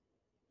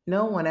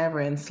no one ever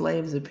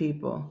enslaves a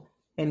people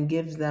and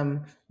gives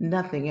them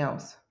nothing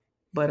else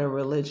but a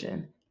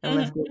religion,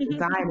 unless they're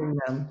designing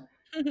them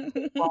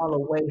to fall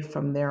away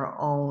from their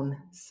own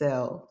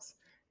selves.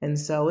 And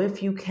so,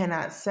 if you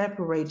cannot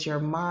separate your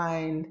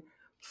mind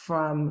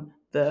from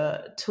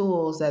the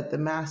tools that the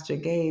master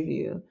gave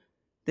you,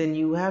 then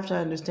you have to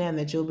understand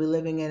that you'll be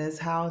living in his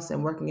house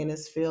and working in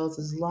his fields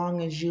as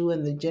long as you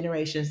and the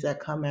generations that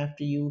come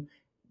after you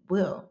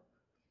will.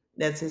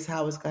 That's just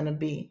how it's going to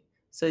be.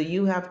 So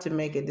you have to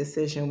make a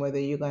decision whether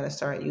you're going to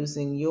start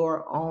using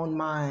your own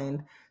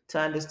mind to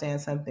understand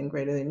something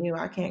greater than you.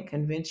 I can't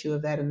convince you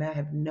of that, and I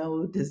have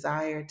no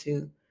desire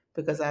to,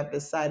 because I've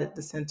decided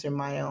to center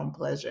my own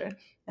pleasure.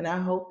 And I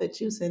hope that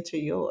you center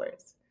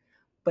yours,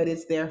 but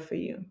it's there for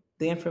you.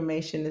 The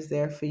information is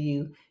there for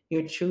you.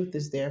 Your truth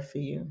is there for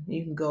you.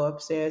 You can go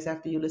upstairs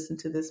after you listen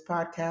to this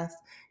podcast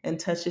and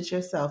touch it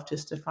yourself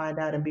just to find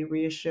out and be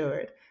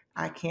reassured.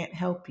 I can't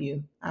help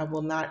you. I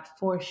will not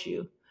force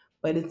you,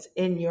 but it's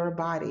in your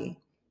body.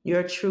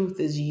 Your truth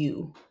is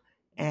you.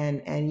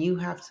 And you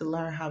have to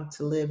learn how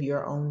to live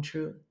your own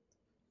truth.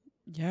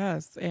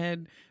 Yes,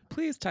 and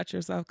please touch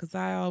yourself because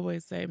I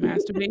always say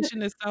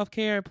masturbation is self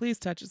care. Please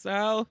touch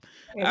yourself.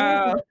 It is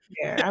Uh,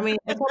 there. I mean,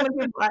 and so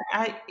many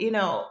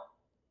people,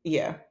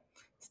 yeah.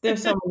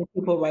 There's so many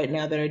people right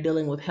now that are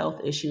dealing with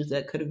health issues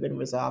that could have been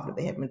resolved if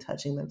they had been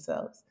touching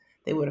themselves.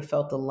 They would have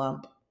felt a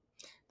lump.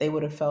 They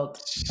would have felt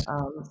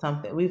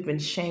something. We've been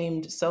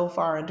shamed so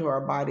far into our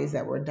bodies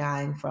that we're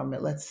dying from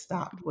it. Let's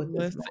stop with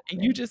this listen,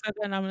 and you madness. just said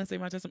that, and I'm gonna say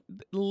my testimony.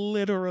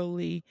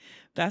 Literally,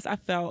 that's I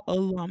felt a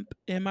lump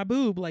in my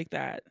boob like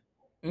that.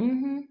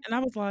 Hmm. And I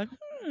was like,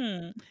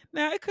 "Hmm,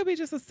 now it could be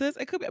just a cyst,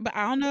 it could be but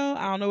I don't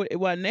know, it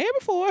wasn't there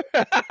before."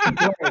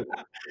 Right.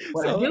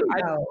 What I So, do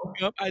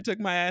know. I took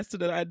my ass to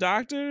the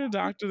doctor. The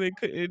doctor, they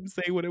couldn't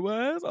say what it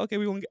was. "Okay,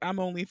 I'm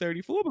only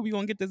 34, but we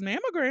gonna get this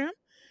mammogram.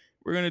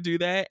 We're gonna do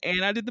that."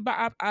 And I did the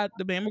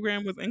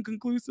mammogram was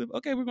inconclusive.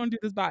 "Okay, we're gonna do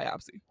this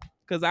biopsy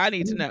because I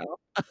need to know."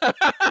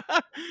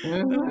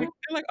 Hmm. They're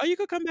like, "Oh, you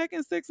could come back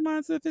in 6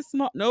 months if it's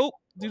small." "Nope,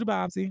 do the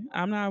biopsy.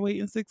 I'm not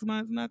waiting 6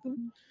 months,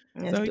 nothing."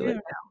 Let's So, do it yeah.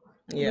 now.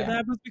 But Yeah.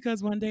 that was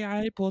because one day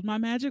I pulled my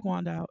magic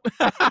wand out.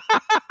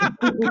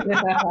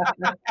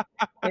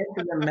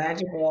 Into the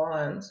magic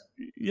wands.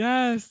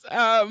 Yes.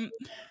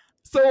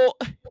 So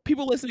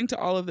people listening to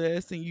all of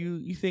this and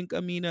you think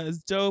Amina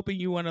is dope and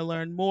you want to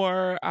learn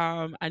more.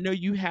 I know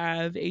you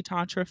have a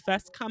Tantra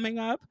Fest coming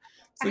up.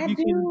 So if I you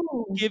can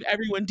do. give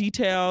everyone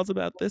details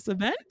about this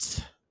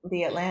event.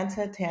 The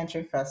Atlanta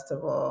Tantra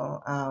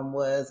Festival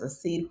was a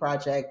seed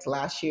project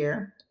last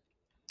year,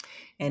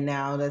 and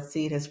now that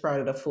seed has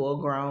sprouted a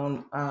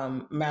full-grown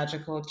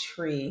magical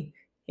tree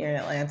here in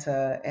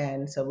Atlanta.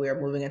 And so we are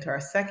moving into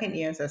our second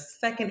year. It's our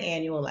second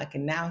annual. I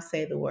can now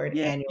say the word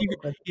Yeah, annual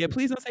because yeah,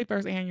 please don't say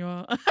first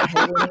annual. I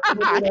hate when people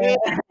do I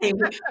hate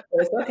that.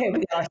 But it's okay.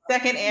 We got our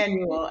second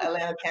annual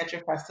Atlanta Tantra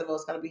Festival.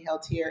 It's going to be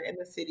held here in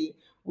the city.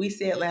 We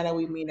say Atlanta,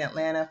 we mean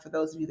Atlanta. For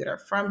those of you that are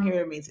from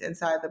here, it means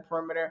inside the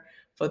perimeter.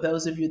 For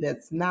those of you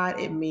that's not,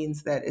 it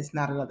means that it's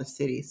not another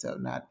city. So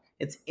not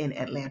it's in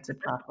Atlanta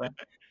proper.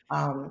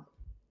 Um,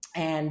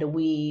 and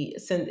we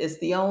send it's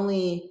the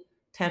only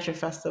tantra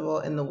festival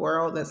in the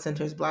world that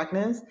centers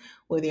blackness.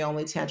 We're the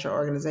only tantra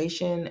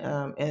organization,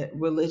 and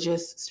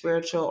religious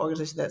spiritual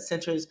organization that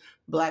centers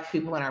black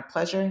people in our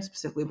pleasure,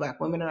 specifically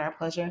black women in our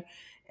pleasure.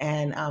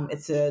 And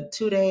it's a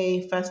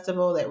 2-day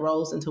festival that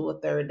rolls into a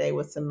third day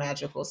with some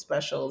magical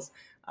specials.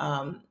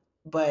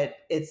 But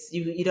it's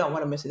you don't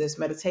want to miss it. There's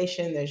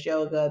meditation, there's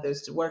yoga,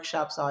 there's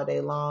workshops all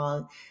day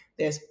long,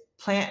 there's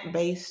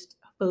plant-based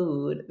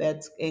food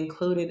that's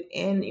included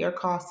in your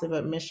cost of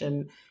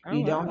admission. Oh,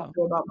 You don't have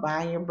to wow. go about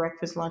buying your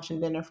breakfast, lunch, and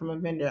dinner from a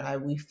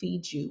vendor. We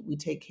feed you, we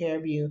take care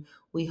of you,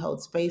 we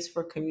hold space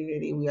for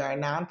community. We are a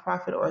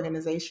nonprofit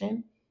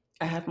organization.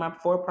 I have my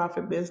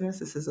for-profit business.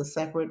 This is a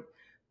separate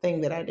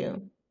thing that I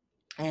do,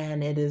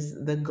 and it is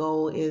the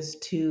goal is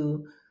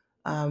to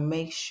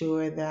make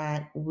sure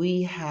that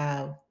we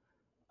have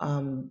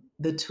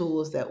the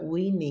tools that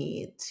we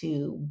need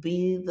to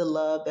be the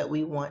love that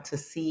we want to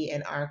see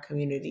in our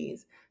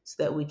communities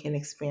so that we can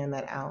expand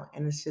that out.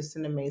 And it's just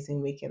an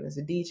amazing weekend. There's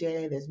a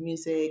DJ, there's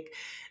music,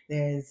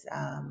 there's,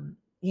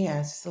 yeah,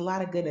 it's just a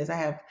lot of goodness. I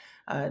have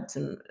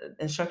some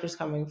instructors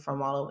coming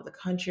from all over the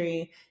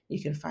country.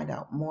 You can find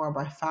out more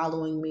by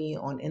following me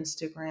on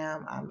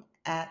Instagram. I'm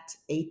at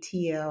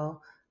ATL,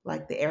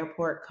 like the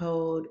airport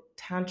code,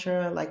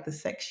 Tantra, like the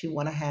sex you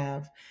want to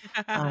have.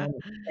 Um,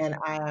 and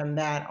I am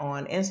that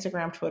on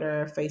Instagram,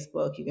 Twitter,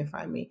 Facebook. You can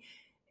find me.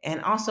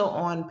 And also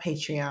on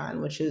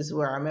Patreon, which is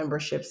where our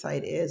membership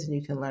site is. And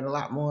you can learn a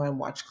lot more and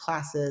watch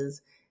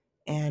classes.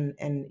 And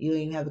you don't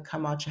even have to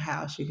come out your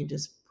house. You can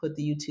just put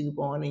the YouTube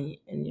on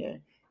in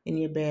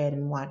your bed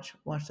and watch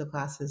the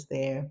classes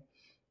there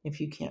if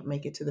you can't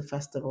make it to the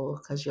festival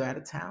because you're out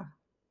of town.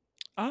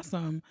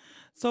 Awesome.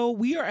 So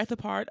we are at the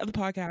part of the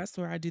podcast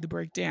where I do the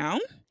breakdown.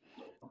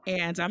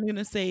 And I'm going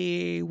to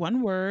say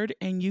one word,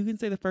 and you can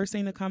say the first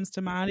thing that comes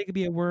to mind. It could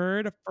be a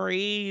word, a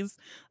phrase,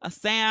 a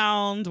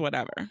sound,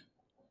 whatever.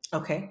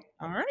 Okay.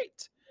 All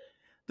right.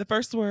 The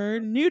first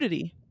word,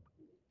 nudity,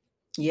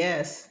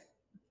 Yes.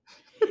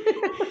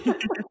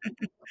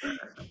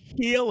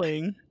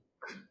 healing,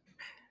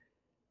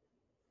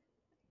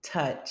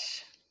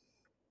 Touch.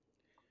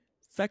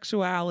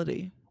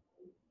 sexuality,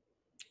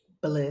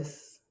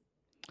 Bliss.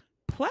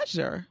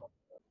 pleasure,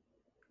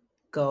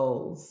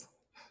 Goals.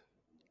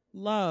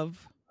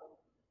 love,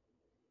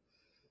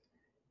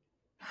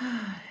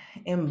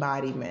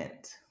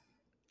 Embodiment.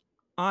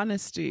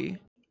 honesty,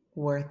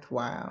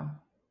 Worthwhile.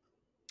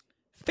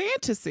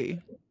 fantasy.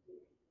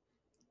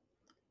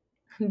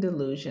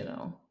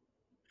 Delusional.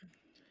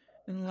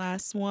 And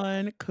last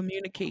one,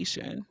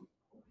 communication.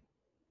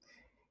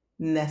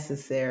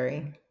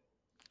 Necessary.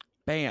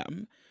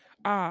 Bam.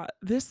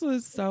 This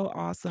was so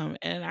awesome.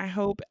 And I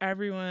hope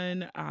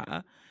everyone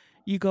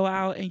you go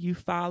out and you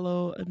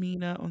follow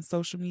Amina on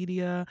social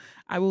media.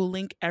 I will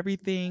link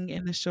everything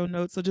in the show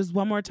notes. So just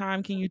one more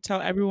time, can you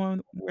tell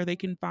everyone where they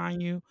can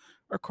find you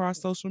across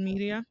social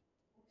media?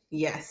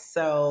 Yes.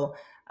 So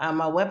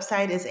my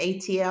website is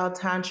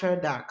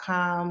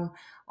atltantra.com.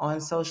 On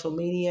social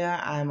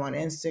media, I'm on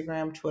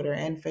Instagram, Twitter,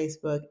 and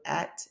Facebook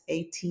at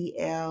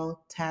ATL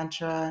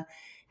Tantra.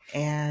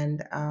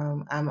 And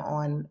I'm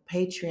on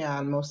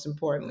Patreon, most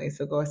importantly.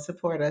 So go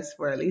support us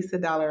for at least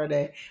 $1 a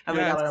day. I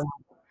mean, $1 a Yes.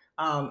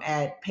 month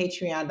at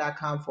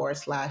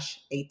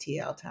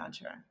patreon.com/ATL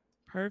Tantra.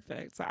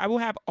 Perfect. So I will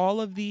have all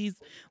of these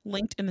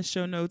linked in the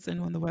show notes and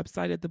on the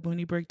website at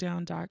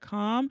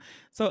thebooniebreakdown.com.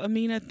 So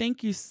Amina,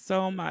 thank you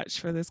so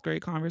much for this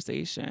great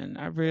conversation.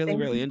 I really,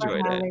 Thank really you for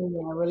enjoyed it. having me.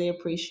 I really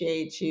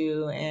appreciate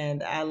you.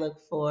 And I look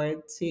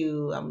forward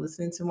to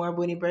listening to more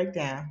Booty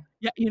Breakdown.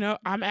 Yeah,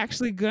 I'm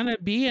actually gonna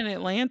be in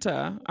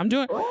Atlanta.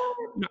 What?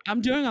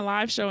 I'm doing a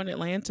live show in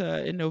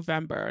Atlanta in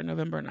November,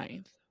 November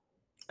 9th.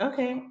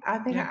 Okay. I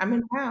think Yeah. I'm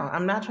in town.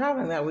 I'm not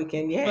traveling that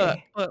weekend.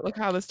 Yay. Look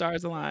how the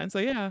stars align. So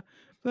yeah.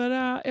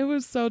 But it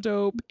was so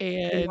dope You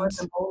know what and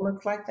the moon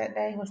looks like that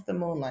day? What's the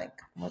moon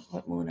like? What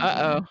moon are we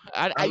uh-oh. on?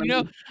 I Are we?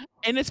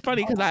 and it's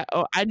funny because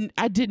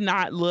I did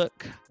not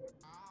look.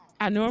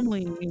 I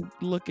normally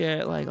look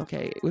at like,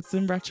 okay, what's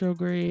in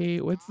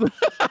retrograde? What's the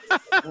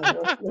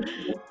Let's look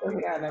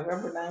it out.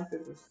 November 9th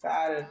is a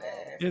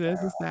Saturday. It So,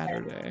 is a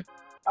Saturday.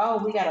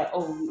 oh, we gotta.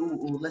 Oh,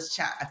 let's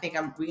chat. I think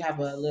we have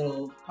a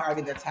little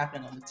party that's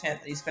happening on the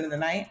 10th. Are you spending the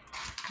night?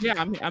 Yeah,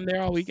 I'm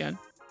there all weekend.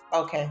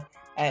 Okay.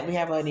 We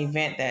have an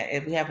event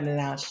that we haven't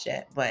announced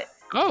yet, but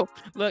Oh,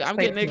 look, I'm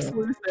stay getting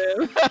tuned.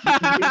 exclusive.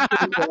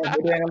 We're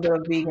doing a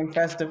little vegan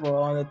festival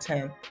on the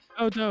 10th.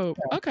 Oh, dope.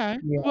 So, Okay.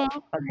 yeah. Well,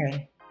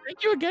 Okay.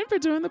 thank you again for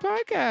doing the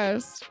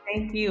podcast.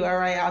 Thank you. All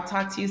right. I'll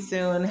talk to you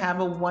soon. Have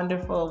a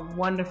wonderful,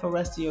 wonderful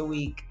rest of your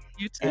week.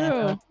 You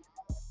And too.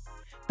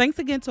 Thanks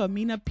again to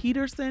Amina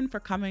Peterson for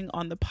coming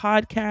on the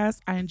podcast.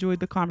 I enjoyed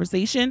the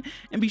conversation.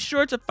 And be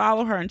sure to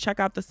follow her and check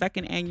out the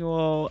second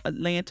annual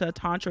Atlanta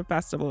Tantra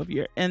Festival if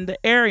you're in the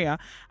area.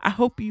 I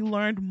hope you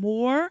learned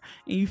more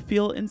and you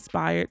feel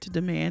inspired to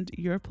demand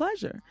your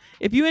pleasure.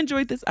 If you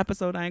enjoyed this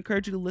episode, I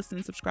encourage you to listen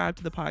and subscribe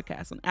to the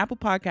podcast on Apple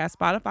Podcasts,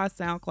 Spotify,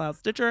 SoundCloud,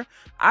 Stitcher,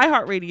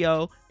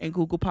 iHeartRadio, and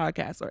Google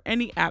Podcasts, or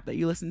any app that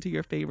you listen to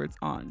your favorites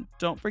on.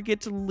 Don't forget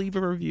to leave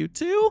a review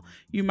too.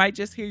 You might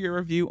just hear your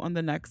review on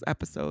the next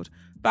episode.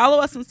 Follow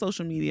us on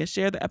social media.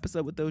 Share the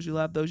episode with those you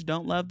love, those you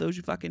don't love, those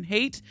you fucking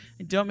hate.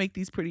 And don't make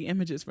these pretty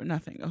images for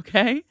nothing,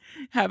 okay?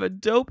 Have a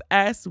dope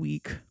ass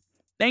week.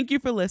 Thank you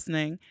for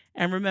listening.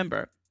 And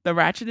remember, the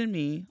ratchet in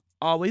me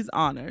always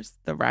honors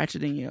the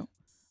ratchet in you.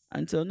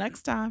 Until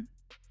next time.